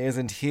fiancé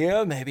isn't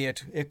here. Maybe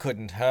it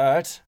couldn't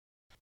hurt."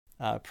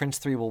 Prince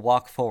 3 will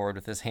walk forward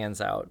with his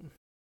hands out,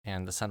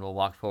 and the son will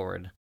walk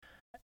forward.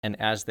 And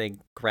as they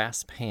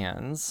grasp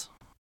hands,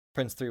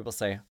 Prince 3 will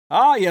say,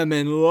 "I am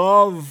in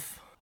love.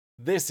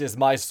 This is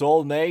my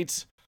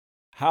soulmate.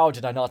 How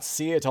did I not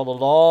see it all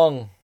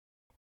along?"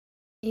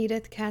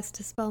 Edith cast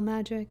a spell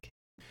magic.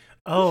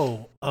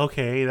 Oh,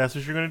 okay. That's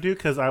what you're going to do?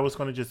 Because I was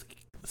going to just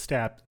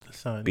stab the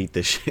son. Beat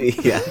the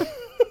shit. Yeah.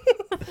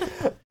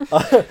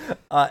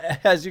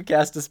 As you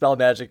cast a spell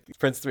magic,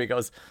 Prince 3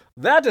 goes,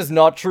 "That is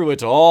not true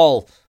at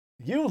all.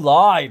 You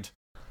lied."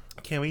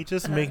 Can we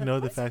just make note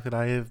of the fact that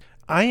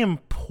I am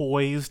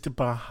poised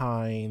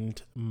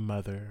behind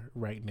Mother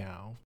right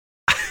now.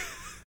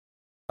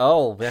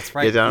 Oh, that's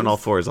right. Get down on all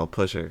 4s. I'll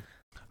push her.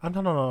 I'm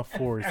not on all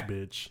 4s,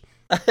 bitch.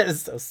 That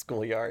is so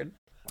schoolyard.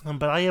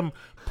 But I am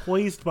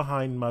poised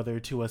behind Mother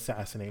to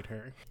assassinate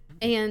her.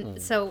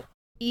 And so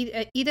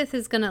Edith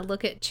is going to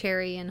look at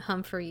Cherry and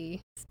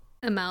Humphrey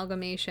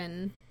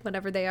amalgamation,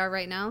 whatever they are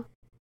right now,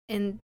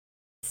 and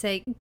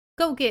say,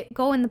 go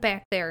in the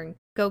back there and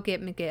go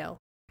get Miguel.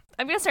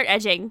 I'm going to start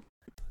edging.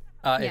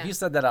 If Yeah. you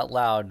said that out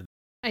loud,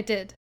 I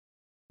did.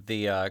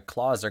 the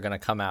claws are going to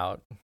come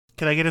out.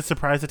 Can I get a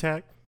surprise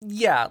attack?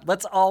 Yeah,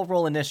 let's all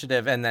roll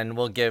initiative, and then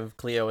we'll give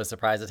Cleo a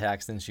surprise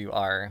attack since you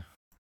are...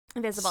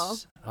 Invisible.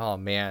 Oh,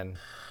 man.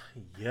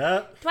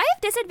 Yep. Do I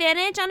have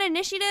disadvantage on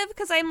initiative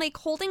because I'm like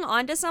holding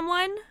on to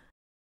someone?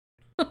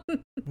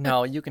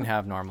 No, you can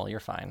have normal.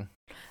 You're fine.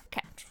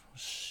 Okay.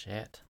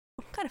 Shit.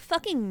 Got a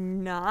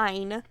fucking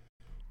 9.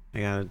 I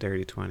got a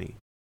dirty 20.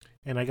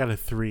 And I got a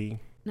 3.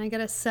 And I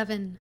got a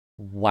 7.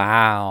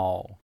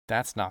 Wow.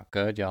 That's not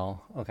good,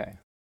 y'all. Okay.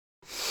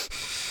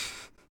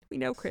 We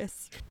know,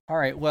 Chris. All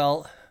right,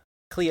 well,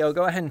 Cleo,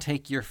 go ahead and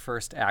take your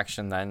first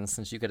action then,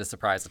 since you get a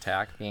surprise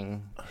attack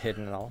being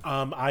hidden and all.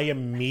 I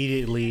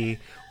immediately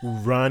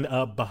run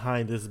up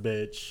behind this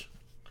bitch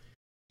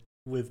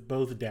with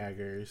both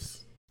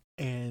daggers.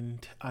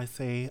 And I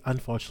say,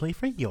 unfortunately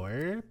for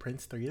your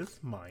Prince 3 is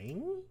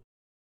mine.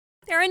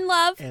 They're in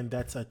love. And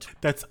I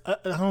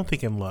don't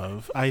think in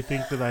love. I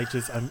think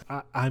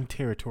that I'm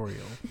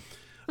territorial.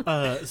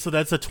 So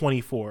that's a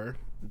 24.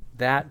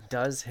 That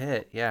does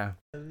hit, yeah.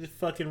 You're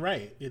fucking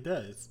right. It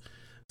does.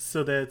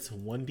 So that's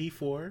 1d4.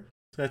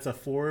 So that's a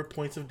 4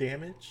 points of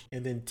damage.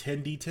 And then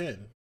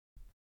 10d10.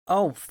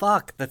 Oh,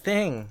 fuck, the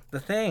thing.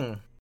 What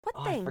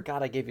Oh, thing? I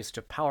forgot I gave you such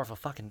a powerful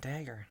fucking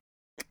dagger.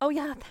 Oh,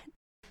 yeah.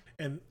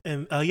 And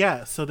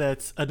yeah, so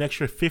that's an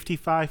extra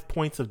 55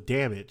 points of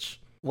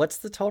damage. What's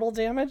the total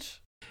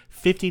damage?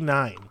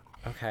 59.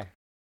 Okay.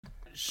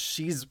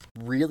 She's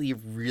really,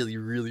 really,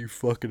 really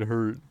fucking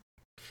hurt.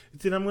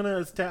 Then I'm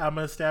gonna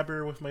stab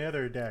her with my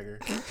other dagger,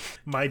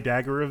 my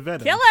dagger of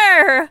venom.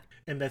 Killer!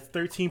 And that's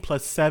 13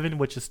 plus 7,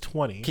 which is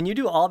 20. Can you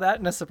do all that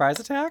in a surprise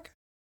attack?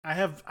 I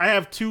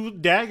have 2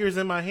 daggers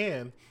in my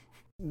hand.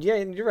 Yeah,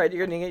 you're right.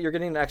 You're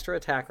getting an extra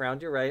attack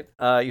round. You're right.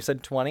 You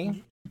said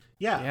 20?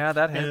 Yeah. Yeah,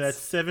 that hits. And that's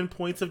 7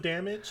 points of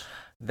damage.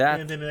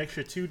 That And then an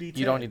extra 2d10.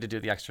 you don't need to do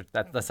the extra.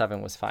 The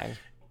 7 was fine.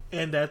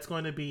 And that's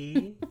going to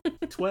be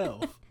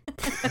 12.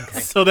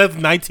 So that's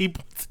 19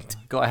 points.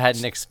 Go ahead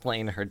and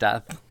explain her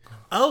death.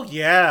 Oh,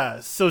 yeah.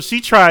 So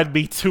she tried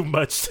me too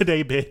much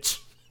today, bitch.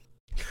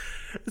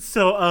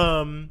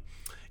 So,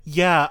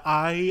 yeah,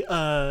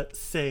 I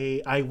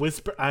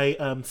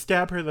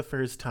stab her the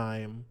first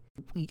time.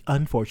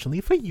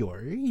 Unfortunately for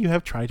you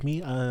have tried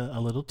me a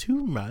little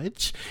too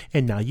much,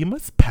 and now you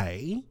must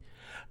pay.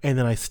 And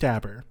then I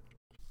stab her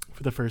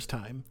for the first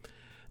time.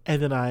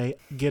 And then I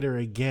get her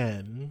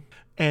again.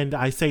 And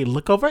I say,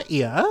 look over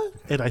here.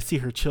 And I see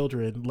her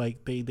children,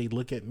 like, they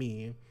look at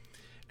me.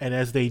 And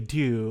as they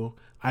do,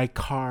 I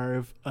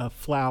carve a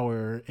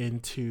flower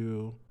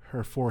into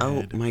her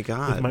forehead. Oh my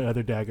god. With my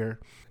other dagger.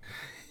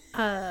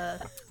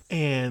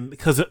 And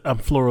because I'm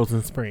florals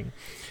in spring.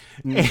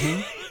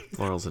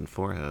 Florals and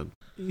forehead.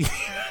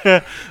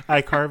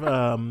 I carve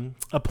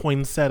a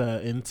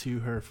poinsettia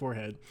into her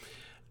forehead.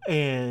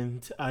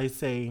 And I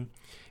say,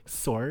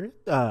 Sword,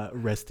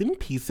 rest in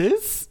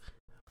pieces.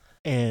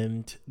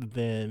 And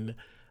then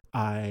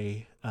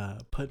I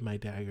put my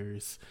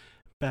daggers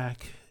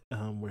back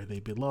where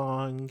they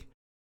belong.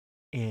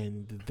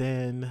 And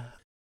then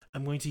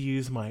I'm going to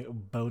use my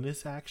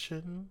bonus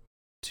action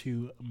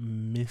to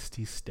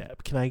Misty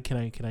Step. Can I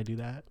do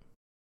that?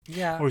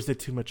 Yeah. Or is it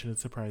too much in a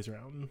surprise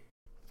round?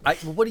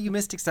 What do you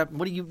missed except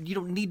you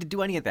don't need to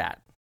do any of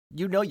that.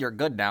 You know you're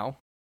good now.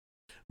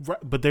 Right,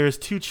 but there's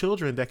 2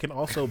 children that can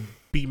also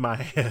beat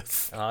my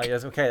ass. Oh,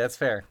 yes, okay, that's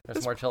fair.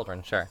 There's more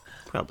children, sure.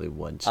 Probably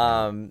one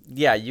child.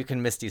 Yeah, you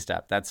can Misty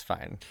Step. That's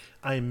fine.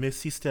 I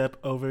Misty Step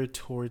over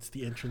towards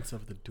the entrance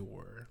of the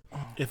door.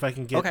 If I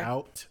can get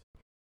out,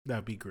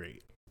 that'd be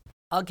great.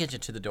 I'll get you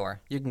to the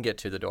door. You can get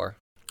to the door.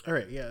 All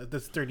right, yeah,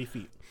 that's 30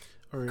 feet.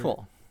 Or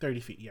Cool. 30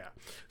 feet, yeah.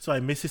 So I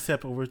Misty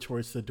Step over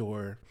towards the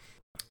door,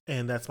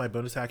 and that's my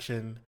bonus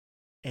action,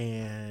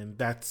 and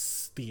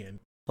that's the end.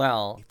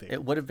 Well,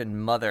 it would have been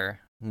Mother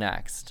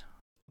next,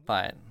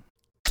 but...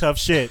 Tough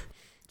shit.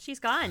 She's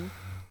gone.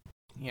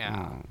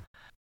 Yeah.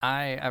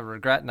 I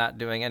regret not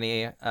doing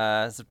any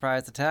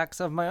surprise attacks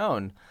of my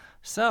own.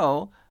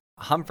 So,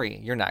 Humphrey,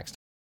 you're next.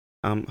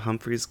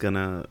 Humphrey's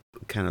gonna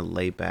kind of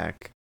lay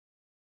back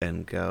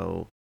and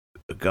go,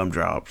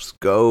 Gumdrops,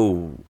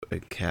 go!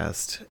 And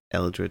cast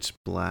Eldritch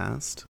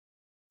Blast.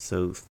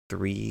 So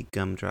 3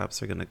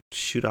 gumdrops are gonna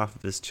shoot off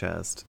of his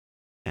chest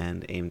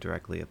and aim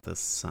directly at the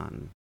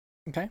sun.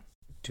 Okay.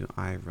 Do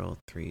I roll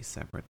 3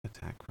 separate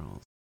attack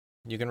rolls?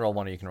 You can roll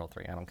 1 or you can roll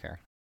 3. I don't care.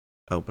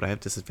 Oh, but I have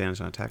disadvantage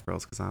on attack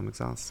rolls because I'm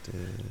exhausted.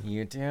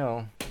 You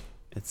do.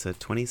 It's a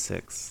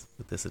 26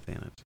 with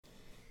disadvantage.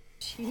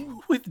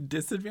 With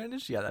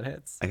disadvantage? Yeah, that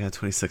hits. I got a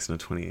 26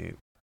 and a 28.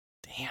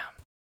 Damn.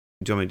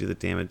 Do you want me to do the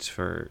damage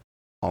for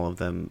all of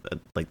them,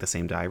 like the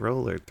same die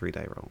roll or 3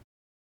 die roll?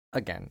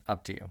 Again,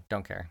 up to you.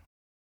 Don't care.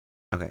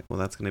 Okay, well,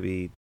 that's going to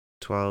be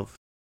 12,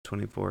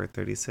 24,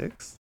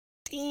 36.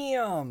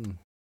 Damn.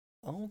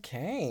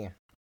 Okay.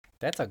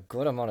 That's a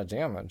good amount of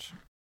damage.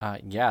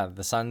 Yeah,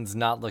 the sun's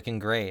not looking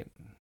great.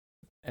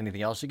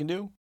 Anything else you can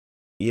do?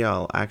 Yeah,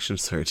 I'll action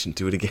search and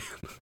do it again.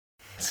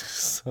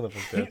 Son of a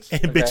bitch.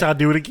 And bitch, I'll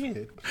do it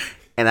again.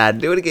 And I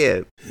do it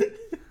again.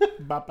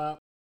 Bop, bop.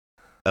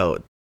 Oh,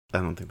 I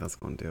don't think that's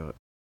going to do it.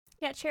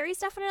 Yeah, Cherry's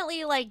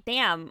definitely like,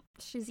 damn,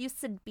 she's used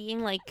to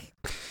being like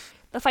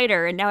the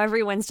fighter, and now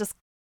everyone's just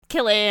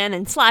killing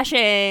and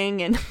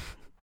slashing and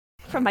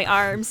from my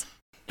arms.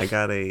 I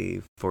got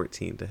a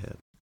 14 to hit.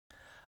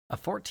 A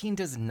 14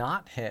 does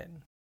not hit.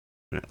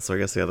 Yeah, so I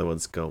guess the other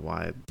ones go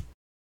wide.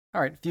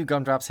 All right, few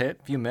gumdrops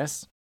hit, few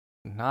miss.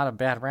 Not a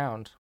bad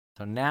round.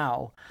 So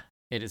now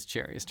it is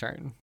Cherry's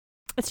turn.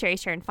 It's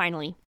Cherry's turn,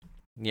 finally.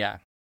 Yeah,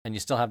 and you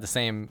still have the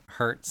same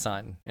hurt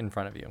son in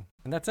front of you.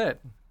 And that's it.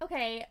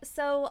 Okay,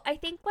 so I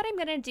think what I'm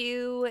going to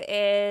do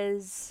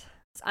is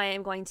I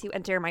am going to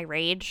enter my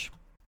rage,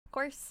 of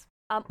course.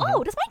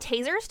 Oh, does my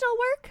taser still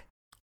work?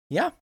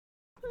 Yeah.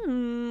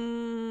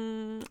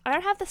 I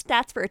don't have the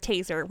stats for a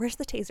taser. Where's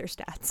the taser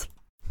stats?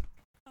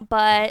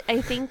 But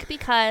I think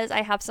because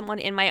I have someone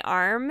in my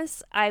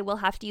arms, I will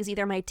have to use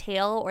either my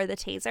tail or the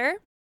taser.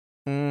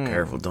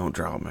 Careful, don't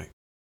draw me.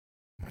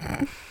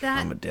 That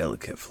I'm a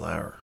delicate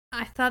flower.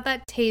 I thought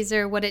that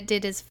taser, what it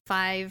did is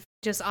 5,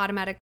 just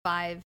automatic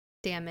 5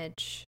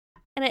 damage.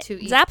 And it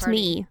To each zaps party.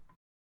 me.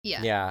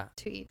 Yeah. Yeah.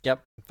 To each.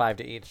 Yep, 5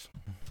 to each.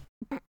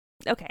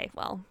 Okay,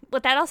 well,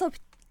 would that also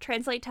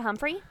translate to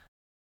Humphrey?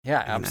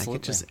 Yeah, I mean, absolutely. I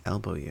could just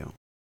elbow you.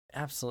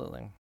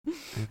 Absolutely.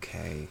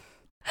 Okay.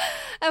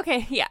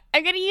 Okay, yeah.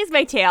 I'm going to use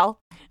my tail.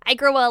 I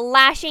grow a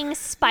lashing,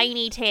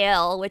 spiny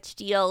tail, which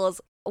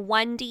deals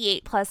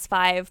 1d8 plus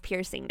 5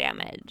 piercing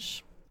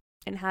damage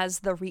and has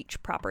the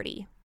reach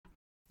property.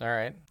 All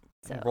right.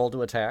 So Roll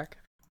to attack.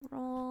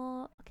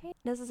 roll. Okay,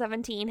 does a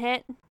 17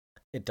 hit?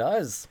 It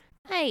does.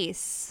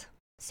 Nice.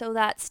 So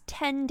that's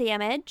 10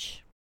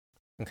 damage,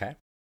 Okay.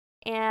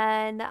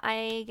 and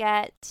I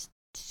get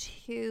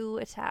 2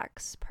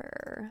 attacks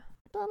per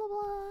blah, blah,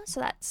 blah. So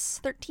that's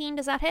 13.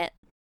 Does that hit?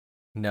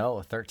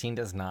 No, 13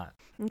 does not.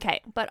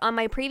 Okay, but on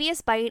my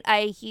previous bite,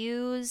 I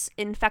use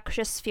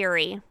Infectious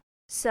Fury.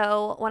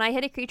 So when I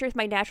hit a creature with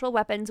my natural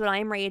weapons when I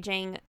am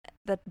raging,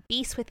 the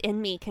beast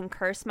within me can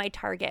curse my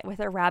target with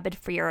a rabid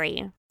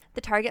fury.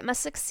 The target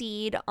must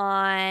succeed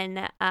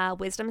on a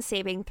wisdom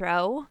saving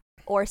throw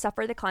or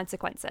suffer the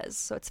consequences.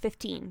 So it's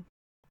 15.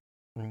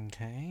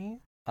 Okay.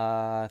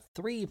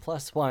 3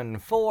 plus 1,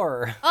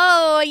 4.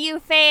 Oh, you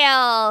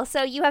fail!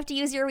 So you have to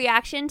use your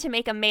reaction to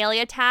make a melee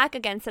attack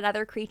against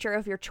another creature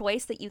of your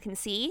choice that you can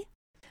see.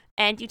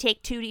 And you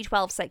take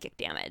 2d12 psychic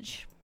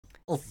damage.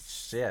 Oh,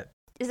 shit.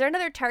 Is there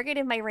another target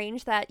in my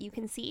range that you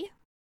can see?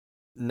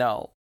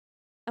 No.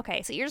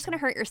 Okay, so you're just going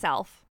to hurt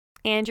yourself.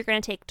 And you're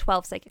going to take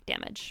 12 psychic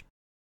damage.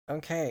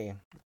 Okay.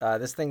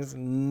 This thing's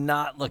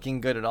not looking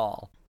good at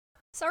all.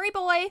 Sorry,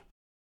 boy.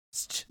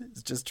 It's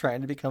just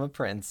trying to become a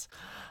prince.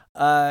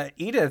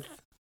 Edith.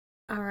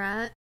 All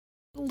right.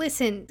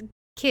 Listen,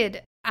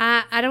 kid,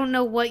 I don't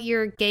know what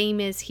your game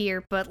is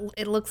here, but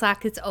it looks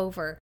like it's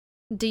over.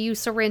 Do you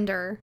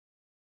surrender?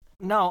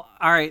 No,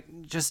 all right.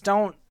 Just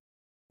don't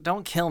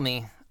kill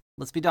me.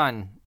 Let's be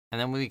done. And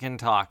then we can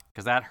talk,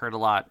 because that hurt a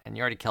lot, and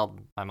you already killed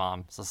my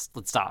mom. So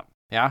let's stop.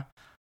 Yeah?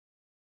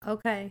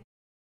 Okay.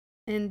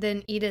 And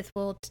then Edith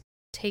will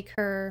take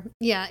her...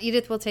 Yeah,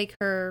 Edith will take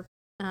her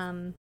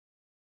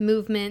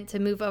movement to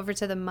move over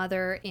to the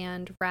mother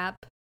and wrap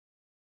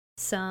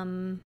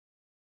some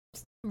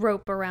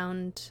rope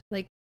around,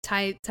 like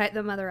tie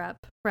the mother up.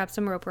 Wrap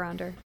some rope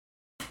around her.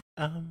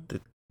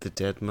 The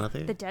dead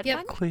mother? The dead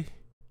Yep. one?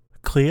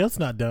 Cleo's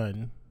not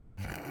done.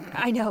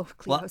 I know.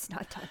 Well, Cleo's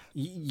not done.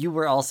 You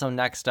were also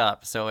next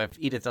up, so if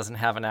Edith doesn't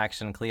have an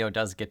action, Cleo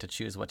does get to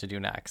choose what to do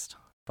next.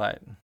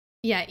 But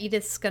Yeah,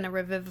 Edith's gonna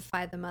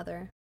revivify the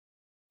mother.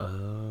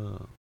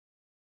 Oh.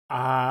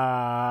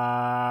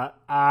 I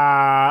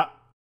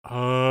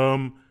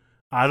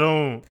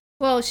don't.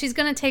 Well, she's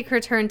gonna take her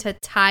turn to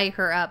tie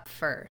her up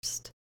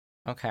first.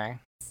 okay.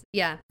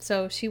 Yeah,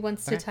 so she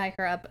wants to Okay. tie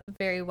her up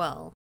very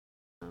well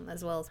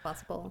as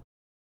possible.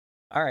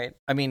 All right.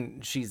 I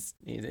mean,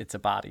 it's a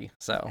body,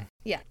 so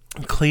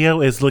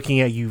Cleo is looking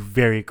at you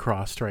very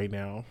crossed right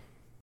now.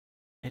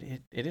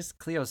 it is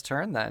Cleo's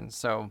turn then.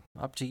 So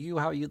up to you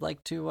how you'd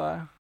like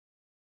to.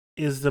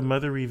 Is the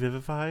mother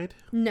revivified?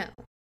 No,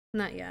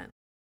 not yet.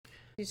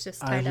 She's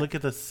just I tied up. look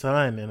at the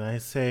sun and I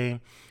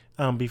say,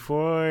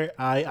 before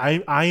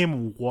I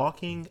am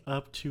walking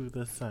up to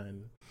the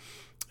sun,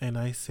 and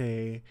I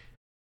say,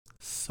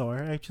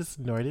 "Sir, I just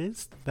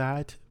noticed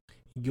that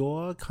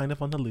you're kind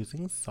of on the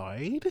losing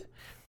side,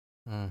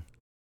 Mm.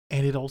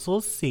 and it also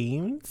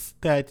seems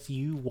that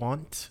you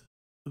want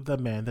the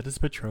man that is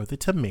betrothed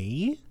to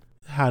me.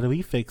 How do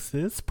we fix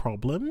this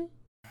problem?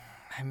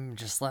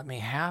 Just let me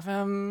have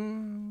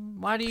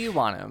him. Why do you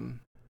want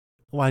him?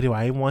 Why do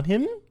I want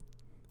him?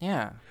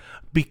 Yeah.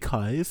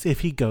 Because if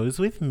he goes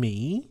with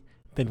me,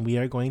 then we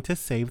are going to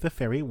save the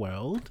fairy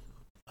world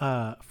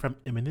from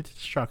imminent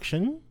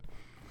destruction.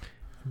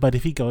 But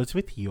if he goes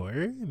with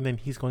you, then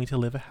he's going to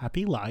live a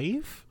happy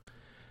life,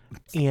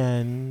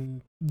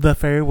 and the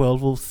fairy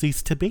world will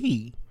cease to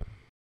be." I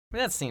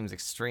mean, that seems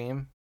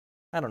extreme.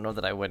 I don't know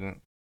that I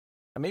wouldn't.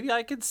 Maybe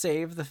I could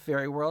save the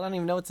fairy world. I don't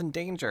even know it's in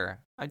danger.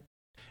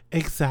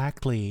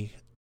 Exactly.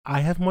 I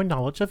have more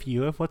knowledge of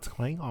you, of what's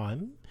going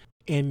on,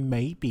 and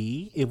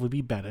maybe it would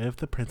be better if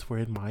the prince were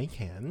in my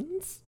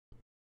hands.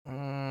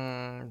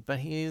 But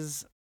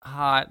he's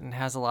hot and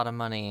has a lot of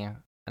money,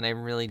 and I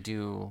really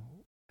do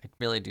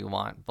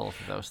want both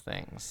of those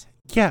things.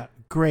 Yeah,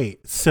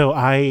 great. So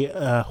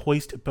I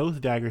hoist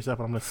both daggers up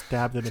and I'm going to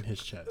stab them in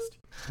his chest.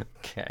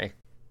 Okay.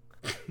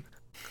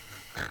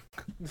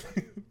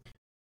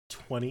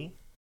 20.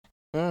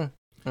 Mm-hmm.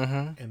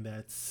 And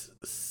that's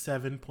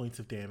 7 points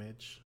of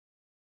damage.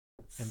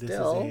 And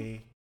Still this is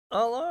a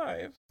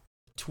alive.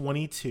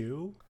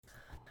 22.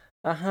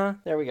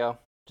 There we go.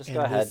 Just and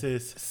go ahead. This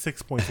is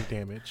 6 points of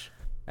damage.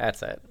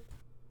 That's it.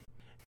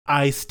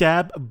 I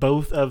stab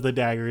both of the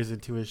daggers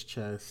into his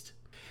chest,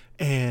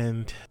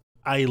 and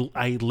I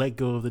let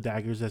go of the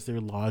daggers as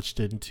they're lodged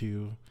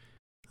into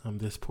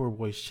this poor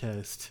boy's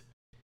chest.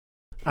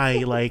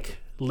 I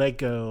let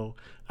go.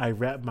 I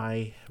wrap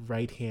my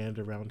right hand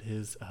around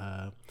his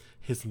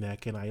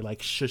neck, and I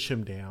shush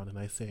him down, and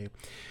I say,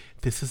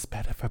 "This is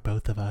better for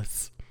both of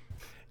us."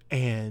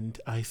 And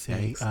I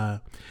say,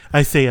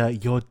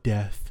 "Your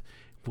death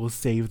will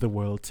save the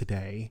world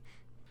today."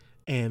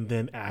 And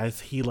then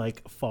as he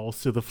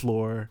falls to the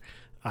floor,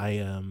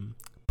 I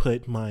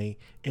put my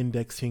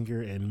index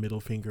finger and middle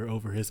finger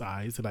over his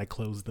eyes and I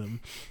close them.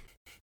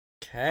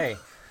 Okay.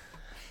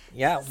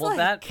 Yeah,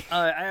 well,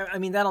 I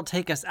mean, that'll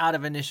take us out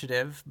of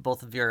initiative.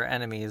 Both of your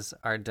enemies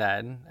are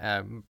dead.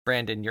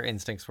 Brandon, your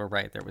instincts were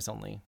right. There was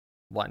only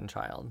one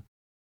child.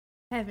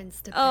 Heavens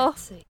to Oh.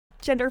 Betsy.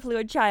 Gender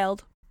fluid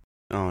child.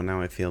 Oh,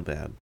 now I feel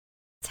bad.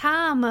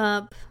 Time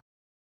up.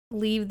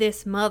 Leave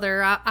this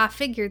mother. I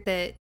figured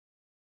that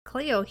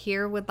Cleo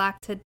here would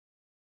like to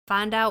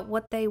find out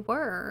what they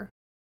were.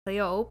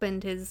 Cleo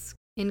opened his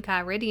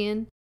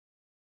Enchiridion.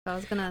 So I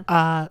was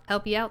gonna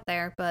help you out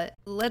there, but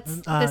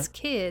this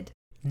kid.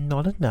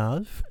 Not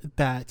enough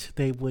that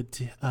they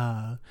would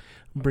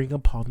bring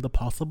upon the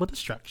possible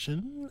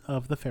destruction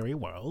of the fairy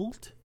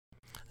world.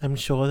 I'm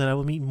sure that I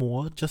will meet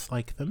more just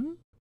like them.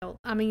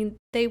 I mean,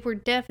 they were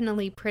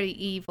definitely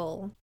pretty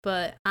evil,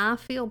 but I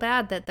feel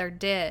bad that they're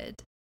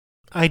dead.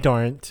 I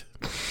don't.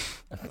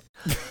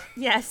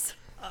 Yes.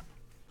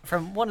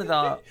 From one of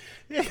the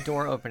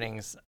door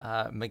openings,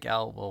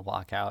 Miguel will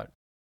walk out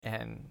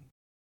and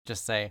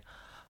just say,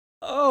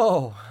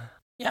 "Oh,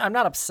 yeah, I'm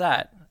not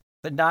upset,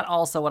 but not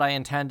also what I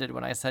intended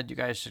when I said you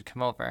guys should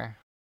come over."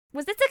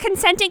 Was this a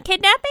consenting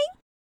kidnapping?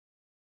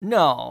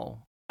 No.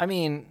 I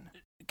mean,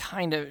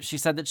 kind of. She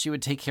said that she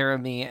would take care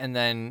of me, and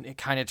then it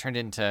kind of turned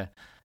into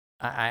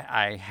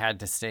I had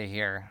to stay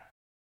here.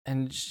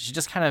 And she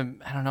just kind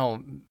of, I don't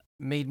know,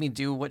 made me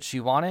do what she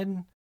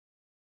wanted.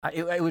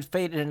 It would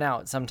fade in and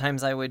out.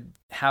 Sometimes I would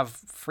have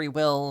free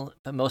will,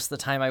 but most of the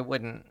time I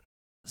wouldn't.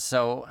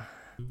 So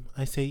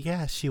I say,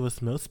 yeah, she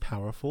was most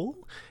powerful.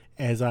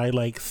 As I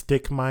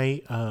stick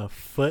my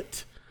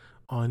foot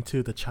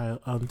onto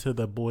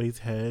the boy's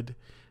head,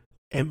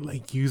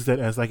 and use that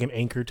as an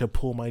anchor to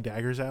pull my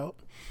daggers out.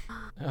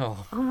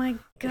 Oh my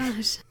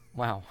gosh!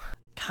 Wow,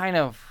 kind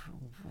of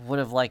would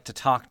have liked to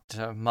talk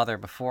to Mother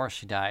before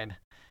she died.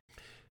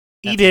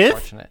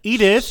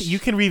 Edith, you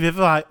can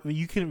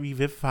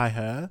revivify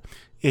her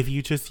if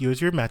you just use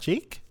your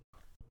magic.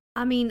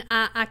 I mean,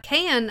 I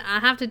can. I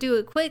have to do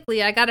it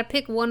quickly. I gotta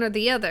pick one or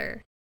the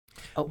other.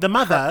 Oh, the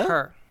mother.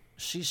 Her.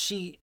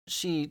 She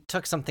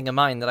took something of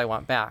mine that I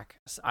want back.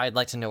 So I'd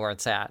like to know where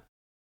it's at.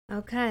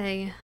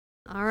 Okay.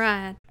 All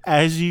right.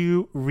 As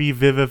you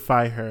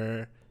revivify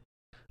her,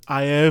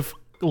 I have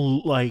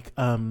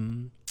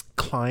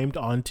climbed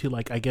onto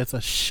I guess a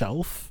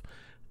shelf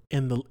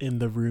in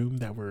the room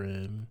that we're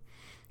in,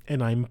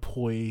 and I'm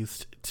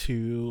poised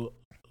to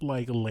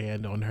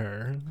land on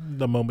her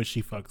the moment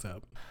she fucks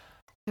up.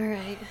 All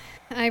right.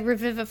 I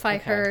revivify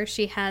Okay. her.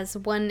 She has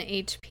 1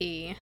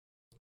 HP.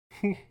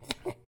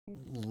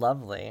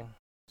 Lovely.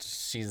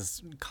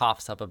 She's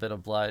coughs up a bit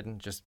of blood and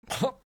just.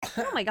 Oh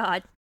my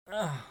god.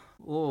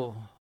 Oh,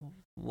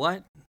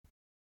 what?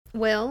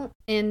 Well,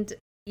 and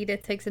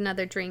Edith takes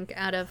another drink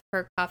out of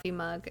her coffee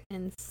mug,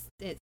 and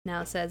it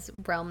now says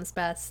Realm's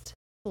Best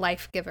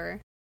Life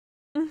Giver.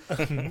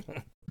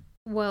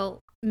 Well,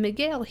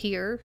 Miguel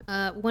here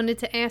wanted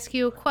to ask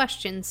you a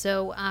question,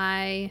 so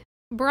I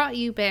brought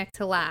you back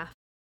to life.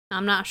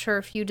 I'm not sure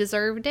if you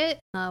deserved it.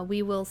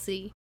 We will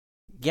see.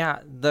 Yeah,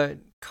 the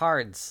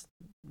cards.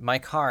 My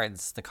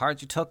cards. The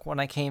cards you took when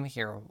I came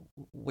here.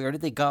 Where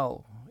did they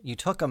go? You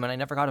took them and I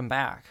never got them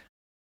back.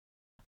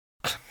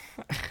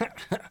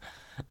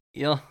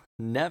 You'll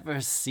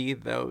never see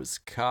those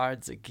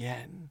cards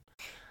again.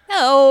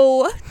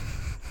 No.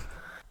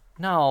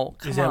 No,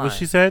 come Is that on. what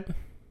she said?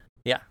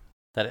 Yeah,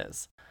 that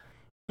is.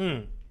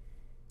 Hmm.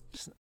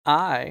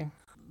 I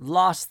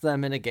lost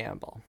them in a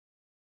gamble.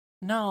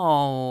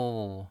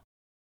 No.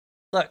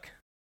 Look,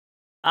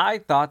 I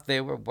thought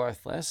they were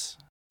worthless,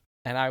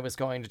 and I was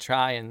going to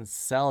try and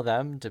sell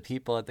them to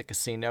people at the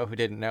casino who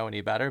didn't know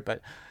any better,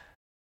 but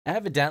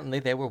evidently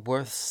they were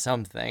worth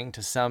something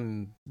to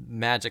some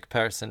magic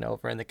person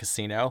over in the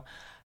casino.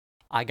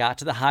 I got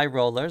to the high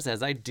rollers,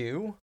 as I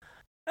do,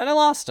 and I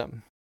lost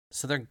them.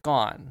 So they're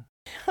gone.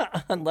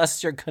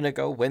 Unless you're gonna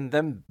go win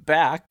them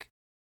back.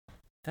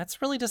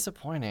 That's really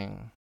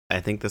disappointing. I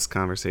think this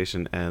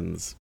conversation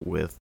ends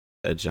with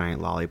a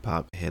giant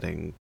lollipop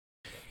hitting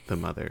the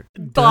mother.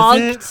 Does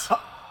it? Bonked.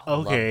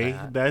 Okay,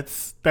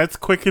 Love that's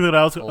quicker than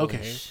I was. Holy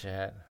Okay,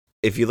 shit.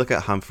 If you look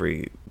at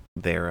Humphrey,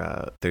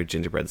 their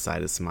gingerbread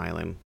side is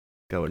smiling,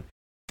 going,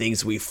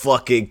 "Things we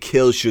fucking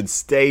kill should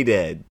stay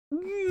dead."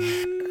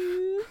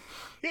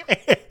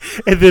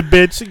 and then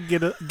bitch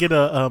get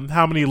a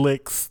how many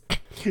licks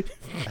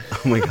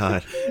Oh my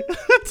god.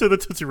 to the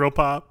Tootsie Roll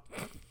Pop.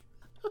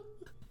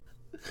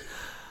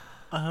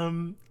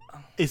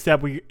 Is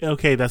that what?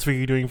 Okay, that's what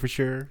you're doing for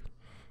sure.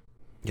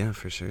 Yeah,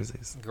 for sure.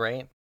 Z's.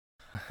 Great.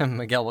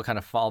 Miguel will kind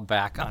of fall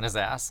back on his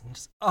ass. And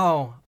just,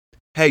 oh,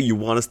 Hey, you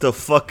want us to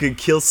fucking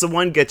kill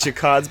someone? Get your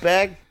cards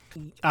back?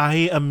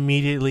 I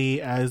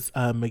immediately, as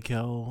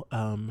Miguel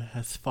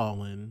has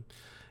fallen,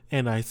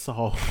 and I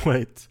saw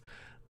what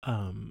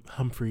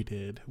Humphrey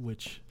did,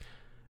 which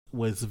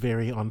was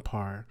very on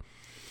par.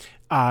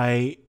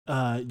 I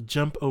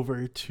jump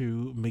over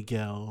to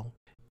Miguel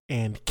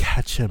and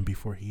catch him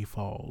before he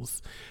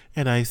falls,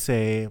 and I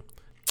say,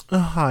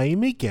 "Hi,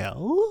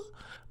 Miguel.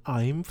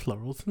 I'm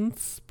Florals and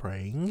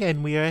Spring,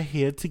 and we are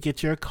here to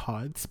get your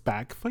cards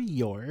back for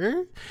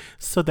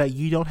so that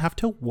you don't have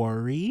to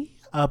worry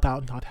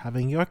about not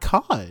having your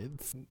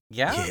cards."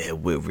 yeah? Yeah,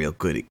 we're real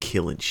good at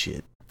killing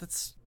shit.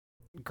 That's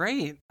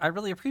great. I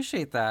really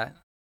appreciate that.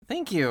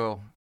 Thank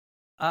you.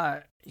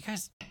 You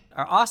guys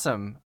are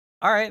awesome.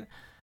 All right.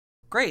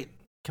 Great.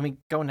 Can we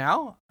go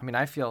now? I mean,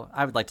 I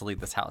would like to leave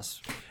this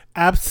house.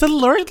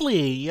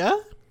 Absolutely.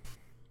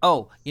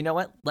 Oh, you know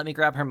what? Let me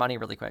grab her money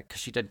really quick,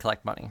 because she did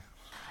collect money.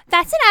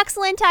 That's an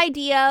excellent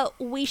idea.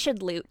 We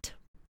should loot.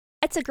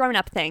 It's a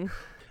grown-up thing.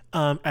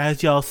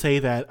 As y'all say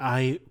that,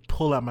 I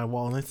pull out my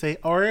wallet and say,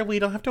 "Alright, we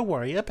don't have to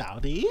worry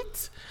about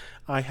it.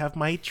 I have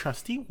my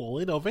trusty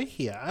wallet over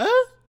here."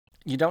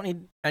 You don't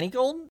need any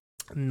gold?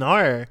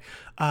 No.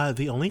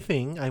 The only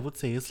thing I would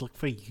say is look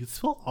for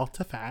useful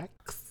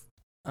artifacts.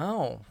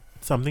 Oh.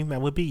 Something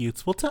that would be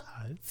useful to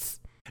us.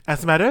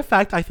 As a matter of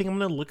fact, I think I'm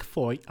gonna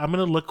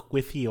look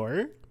with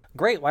your.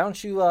 Great. Why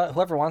don't you,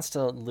 whoever wants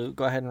to loot,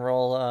 go ahead and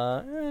roll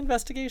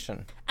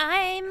investigation.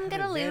 I'm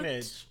gonna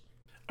loot.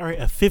 Alright,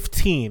 a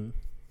 15.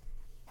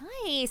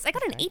 Nice. I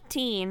got an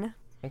 18.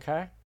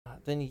 Okay.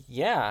 Then,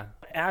 yeah.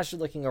 As you're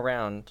looking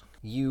around,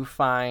 you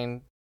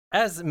find,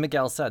 as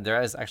Miguel said,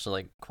 there is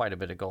actually quite a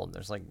bit of gold.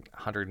 There's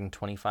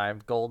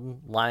 125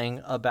 gold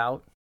lying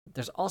about.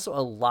 There's also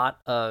a lot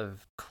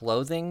of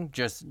clothing,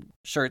 just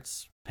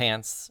shirts,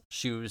 pants,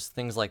 shoes,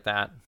 things like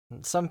that.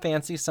 Some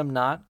fancy, some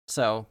not.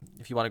 So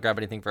if you want to grab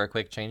anything for a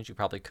quick change, you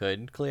probably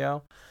could,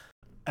 Cleo.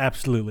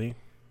 Absolutely.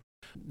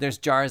 There's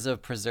jars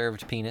of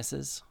preserved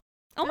penises.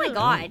 Oh my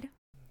god.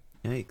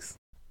 Yikes.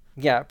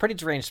 Yeah, pretty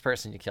deranged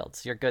person you killed.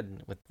 So you're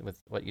good with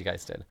what you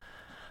guys did.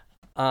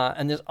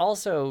 And there's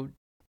also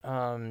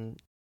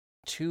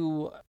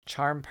 2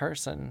 charm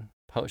person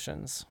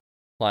potions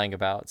lying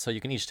about. So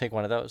you can each take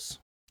one of those.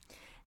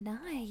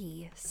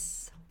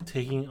 Nice.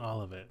 Taking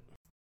all of it.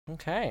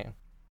 Okay.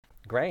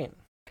 Great.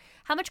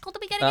 How much gold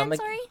did we get again? Like-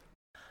 Sorry.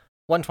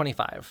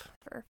 125.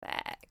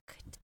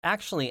 Perfect.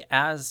 Actually,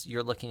 as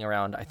you're looking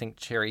around, I think,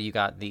 Cherry, you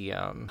got the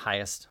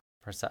highest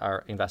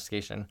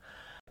investigation.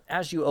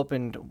 As you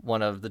opened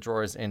one of the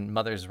drawers in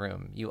Mother's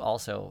room, you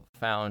also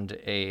found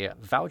a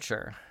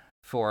voucher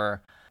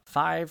for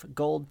 5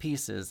 gold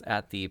pieces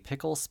at the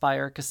Pickle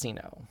Spire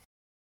Casino.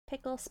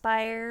 Pickle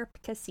Spire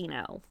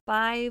Casino.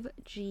 5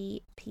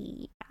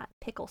 GP at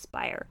Pickle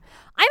Spire.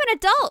 I'm an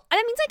adult.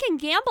 That means I can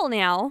gamble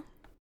now.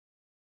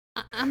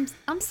 I'm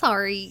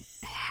sorry.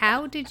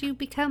 How did you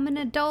become an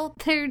adult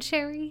there,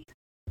 Cherry?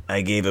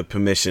 I gave it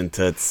permission,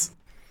 Toots.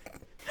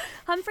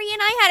 Humphrey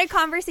and I had a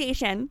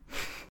conversation.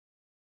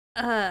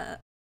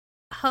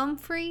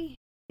 Humphrey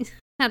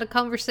had a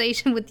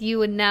conversation with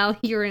you and now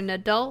you're an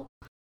adult?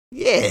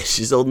 Yeah,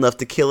 she's old enough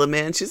to kill a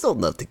man. She's old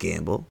enough to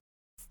gamble.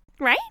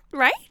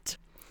 Right?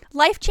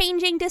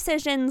 Life-changing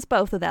decisions,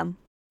 both of them.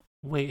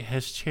 Wait,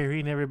 has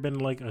Cherry never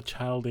been a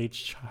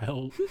child-age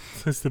child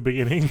since the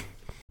beginning?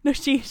 No,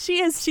 she's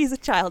a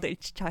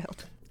child-age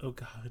child. Oh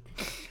god.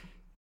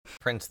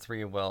 Prince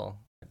 3 will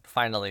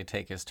finally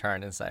take his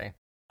turn and say,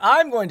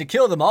 "I'm going to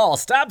kill them all.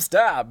 Stab,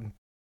 stab."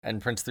 And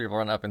Prince 3 will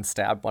run up and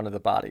stab one of the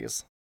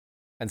bodies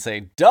and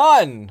say,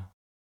 "Done."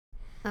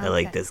 I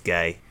like this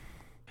guy.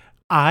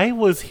 I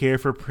was here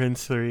for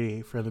Prince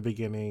 3 from the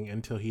beginning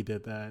until he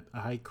did that.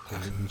 I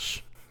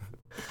cringe.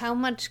 How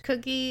much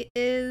cookie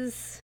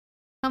is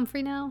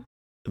Humphrey now?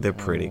 They're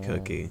pretty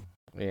cookie.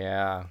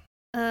 Yeah.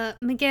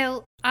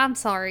 Miguel, I'm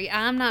sorry.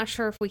 I'm not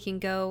sure if we can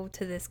go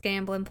to this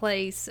gambling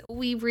place.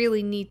 We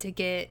really need to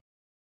get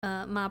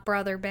my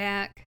brother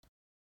back.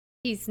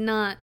 He's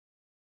not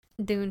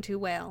doing too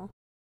well,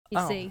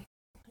 you see.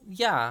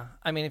 Yeah.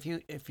 I mean, if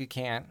you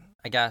can't,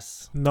 I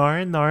guess. Nor,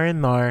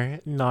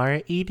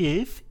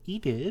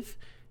 Edith.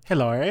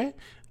 Hello.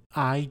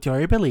 I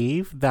do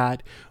believe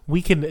that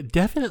we can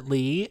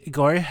definitely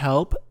go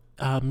help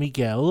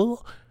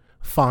Miguel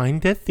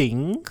find the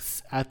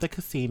things at the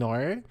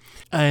casino,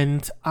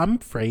 and I'm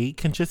afraid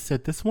can just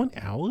sit this one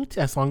out.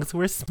 As long as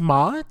we're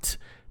smart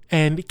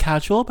and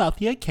casual about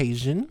the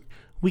occasion,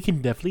 we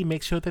can definitely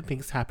make sure that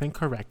things happen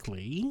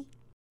correctly.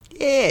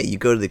 Yeah, you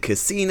go to the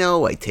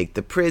casino, I take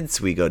the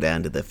prince, we go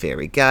down to the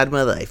fairy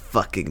godmother, I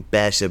fucking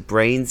bash her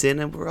brains in,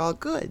 and we're all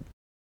good.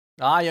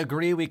 I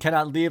agree we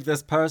cannot leave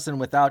this person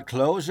without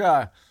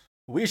closure.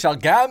 We shall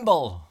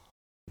gamble.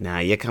 Nah,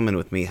 you're coming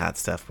with me, hot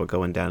stuff. We're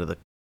going down to the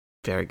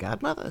fairy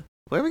godmother.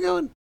 Where are we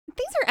going?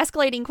 Things are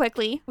escalating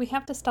quickly. We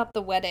have to stop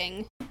the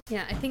wedding.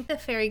 Yeah, I think the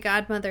fairy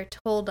godmother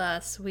told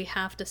us we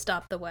have to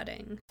stop the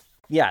wedding.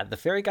 Yeah, the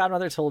fairy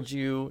godmother told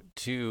you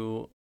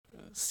to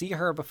see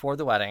her before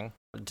the wedding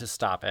to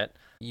stop it.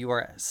 You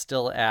are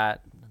still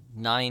at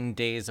 9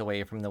 days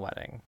away from the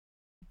wedding.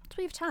 So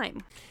we have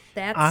time.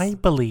 That's I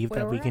believe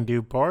where that we we're can at.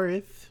 do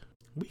both.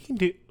 We can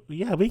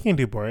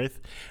do both.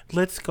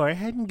 Let's go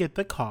ahead and get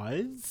the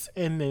cards,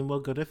 and then we'll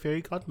go to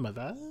fairy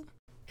godmother,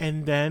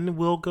 and then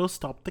we'll go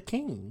stop the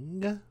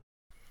king.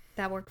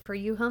 That worked for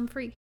you,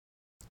 Humphrey?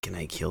 Can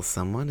I kill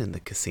someone in the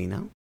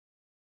casino?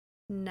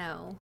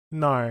 No.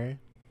 No.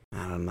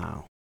 I don't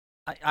know.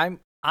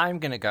 I'm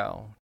gonna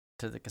go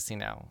to the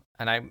casino,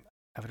 and I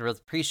would really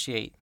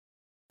appreciate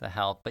the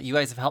help. But you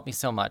guys have helped me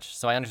so much,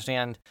 so I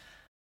understand.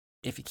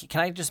 Can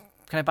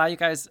I buy you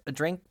guys a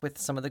drink with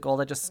some of the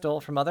gold I just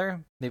stole from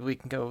Mother? Maybe we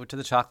can go to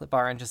the chocolate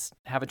bar and just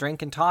have a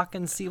drink and talk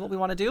and see what we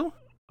want to do.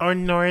 Oh,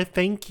 no,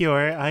 thank you.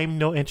 I'm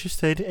not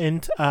interested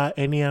in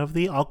any of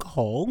the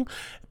alcohol,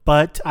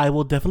 but I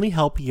will definitely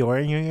help you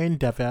in your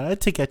endeavor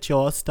to get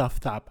your stuff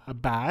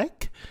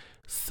back.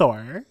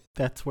 So,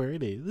 that's where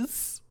it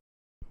is.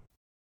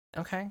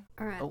 Okay.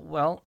 All right.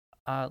 Well,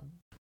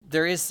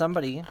 there is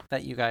somebody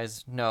that you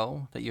guys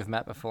know that you've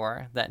met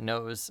before that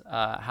knows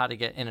how to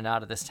get in and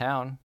out of this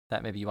town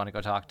that maybe you want to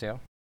go talk to.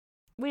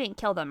 We didn't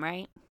kill them,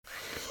 right?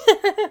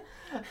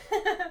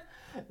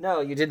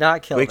 No, you did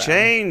not kill Quick them.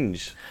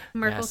 change!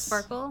 Merkle Yes.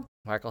 Sparkle?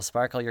 Markle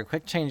Sparkle, your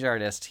quick change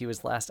artist. He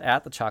was last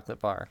at the chocolate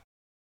bar.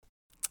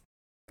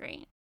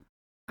 Great.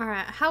 All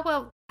right.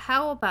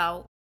 How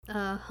about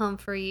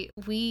Humphrey,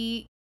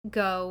 we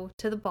go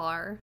to the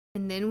bar,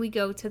 and then we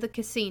go to the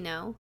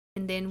casino,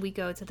 and then we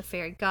go to the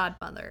fairy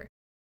godmother.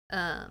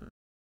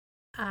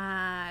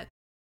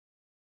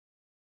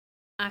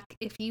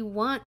 If you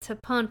want to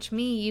punch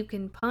me, you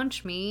can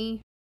punch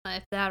me,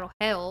 if that'll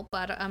help.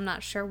 I'm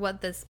not sure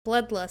what this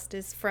bloodlust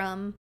is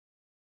from.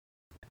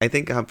 I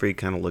think Humphrey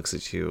kind of looks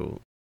at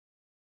you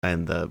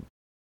and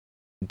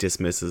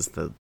dismisses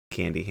the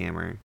candy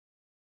hammer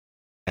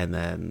and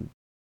then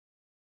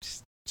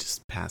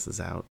just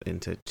passes out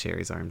into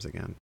Cherry's arms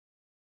again.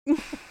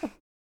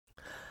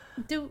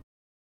 Do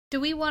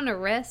we want to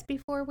rest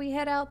before we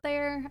head out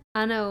there?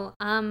 I know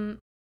I'm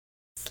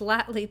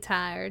slightly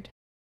tired.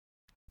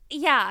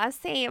 Yeah,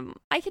 same.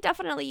 I could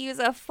definitely use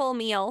a full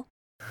meal.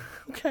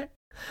 Okay.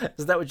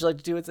 Is that what you'd like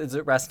to do? Is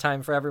it rest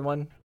time for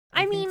everyone?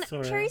 I think mean, so,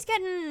 yeah. Cherry's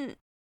getting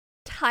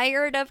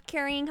tired of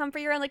carrying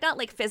Humphrey around. Like, not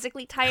like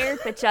physically tired,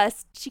 but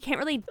just she can't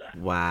really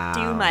Wow.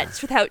 do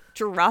much without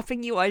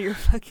dropping you on your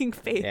fucking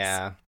face.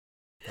 Yeah.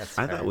 That's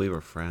I fair. thought we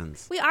were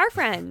friends. We are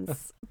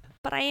friends,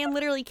 but I am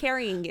literally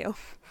carrying you.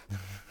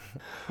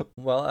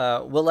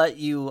 Well, we'll let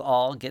you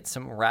all get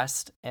some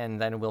rest,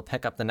 and then we'll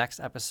pick up the next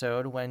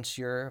episode once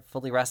you're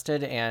fully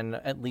rested and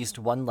at least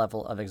one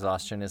level of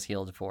exhaustion is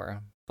healed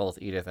for both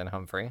Edith and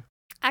Humphrey.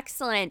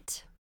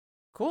 Excellent.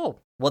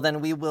 Cool. Well,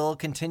 then we will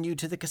continue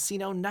to the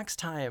casino next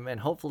time, and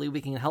hopefully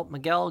we can help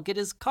Miguel get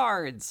his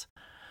cards.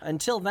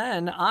 Until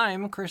then,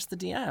 I'm Chris the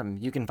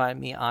DM. You can find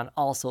me on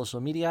all social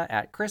media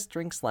at Chris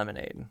Drinks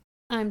Lemonade.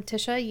 I'm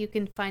Tisha. You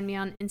can find me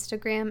on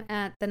Instagram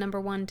at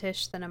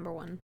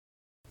 @1Tish1.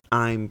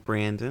 I'm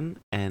Brandon,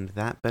 and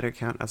that better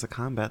count as a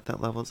combat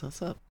that levels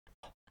us up.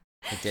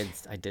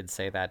 I did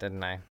say that,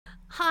 didn't I?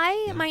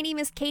 Hi, my name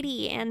is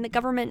Katie, and the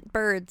government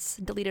birds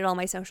deleted all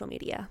my social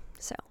media,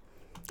 so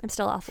I'm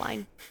still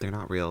offline. They're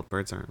not real.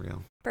 Birds aren't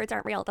real. Birds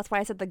aren't real. That's why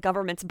I said the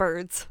government's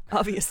birds,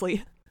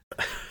 obviously.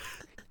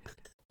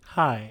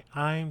 Hi,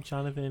 I'm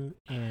Jonathan,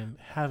 and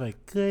have a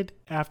good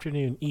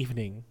afternoon,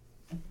 evening.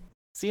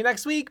 See you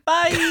next week.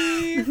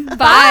 Bye!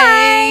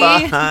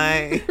 Bye!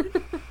 Bye!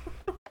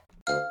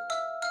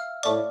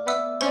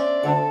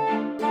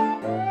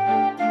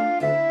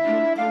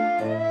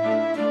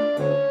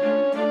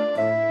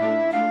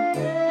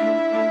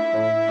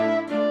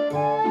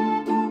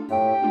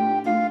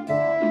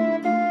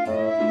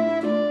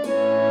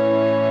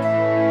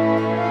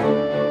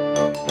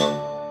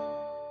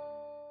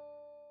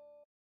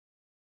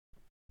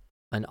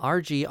 An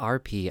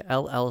RGRP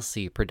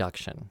LLC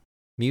production.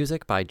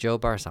 Music by Joe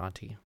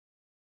Barsanti.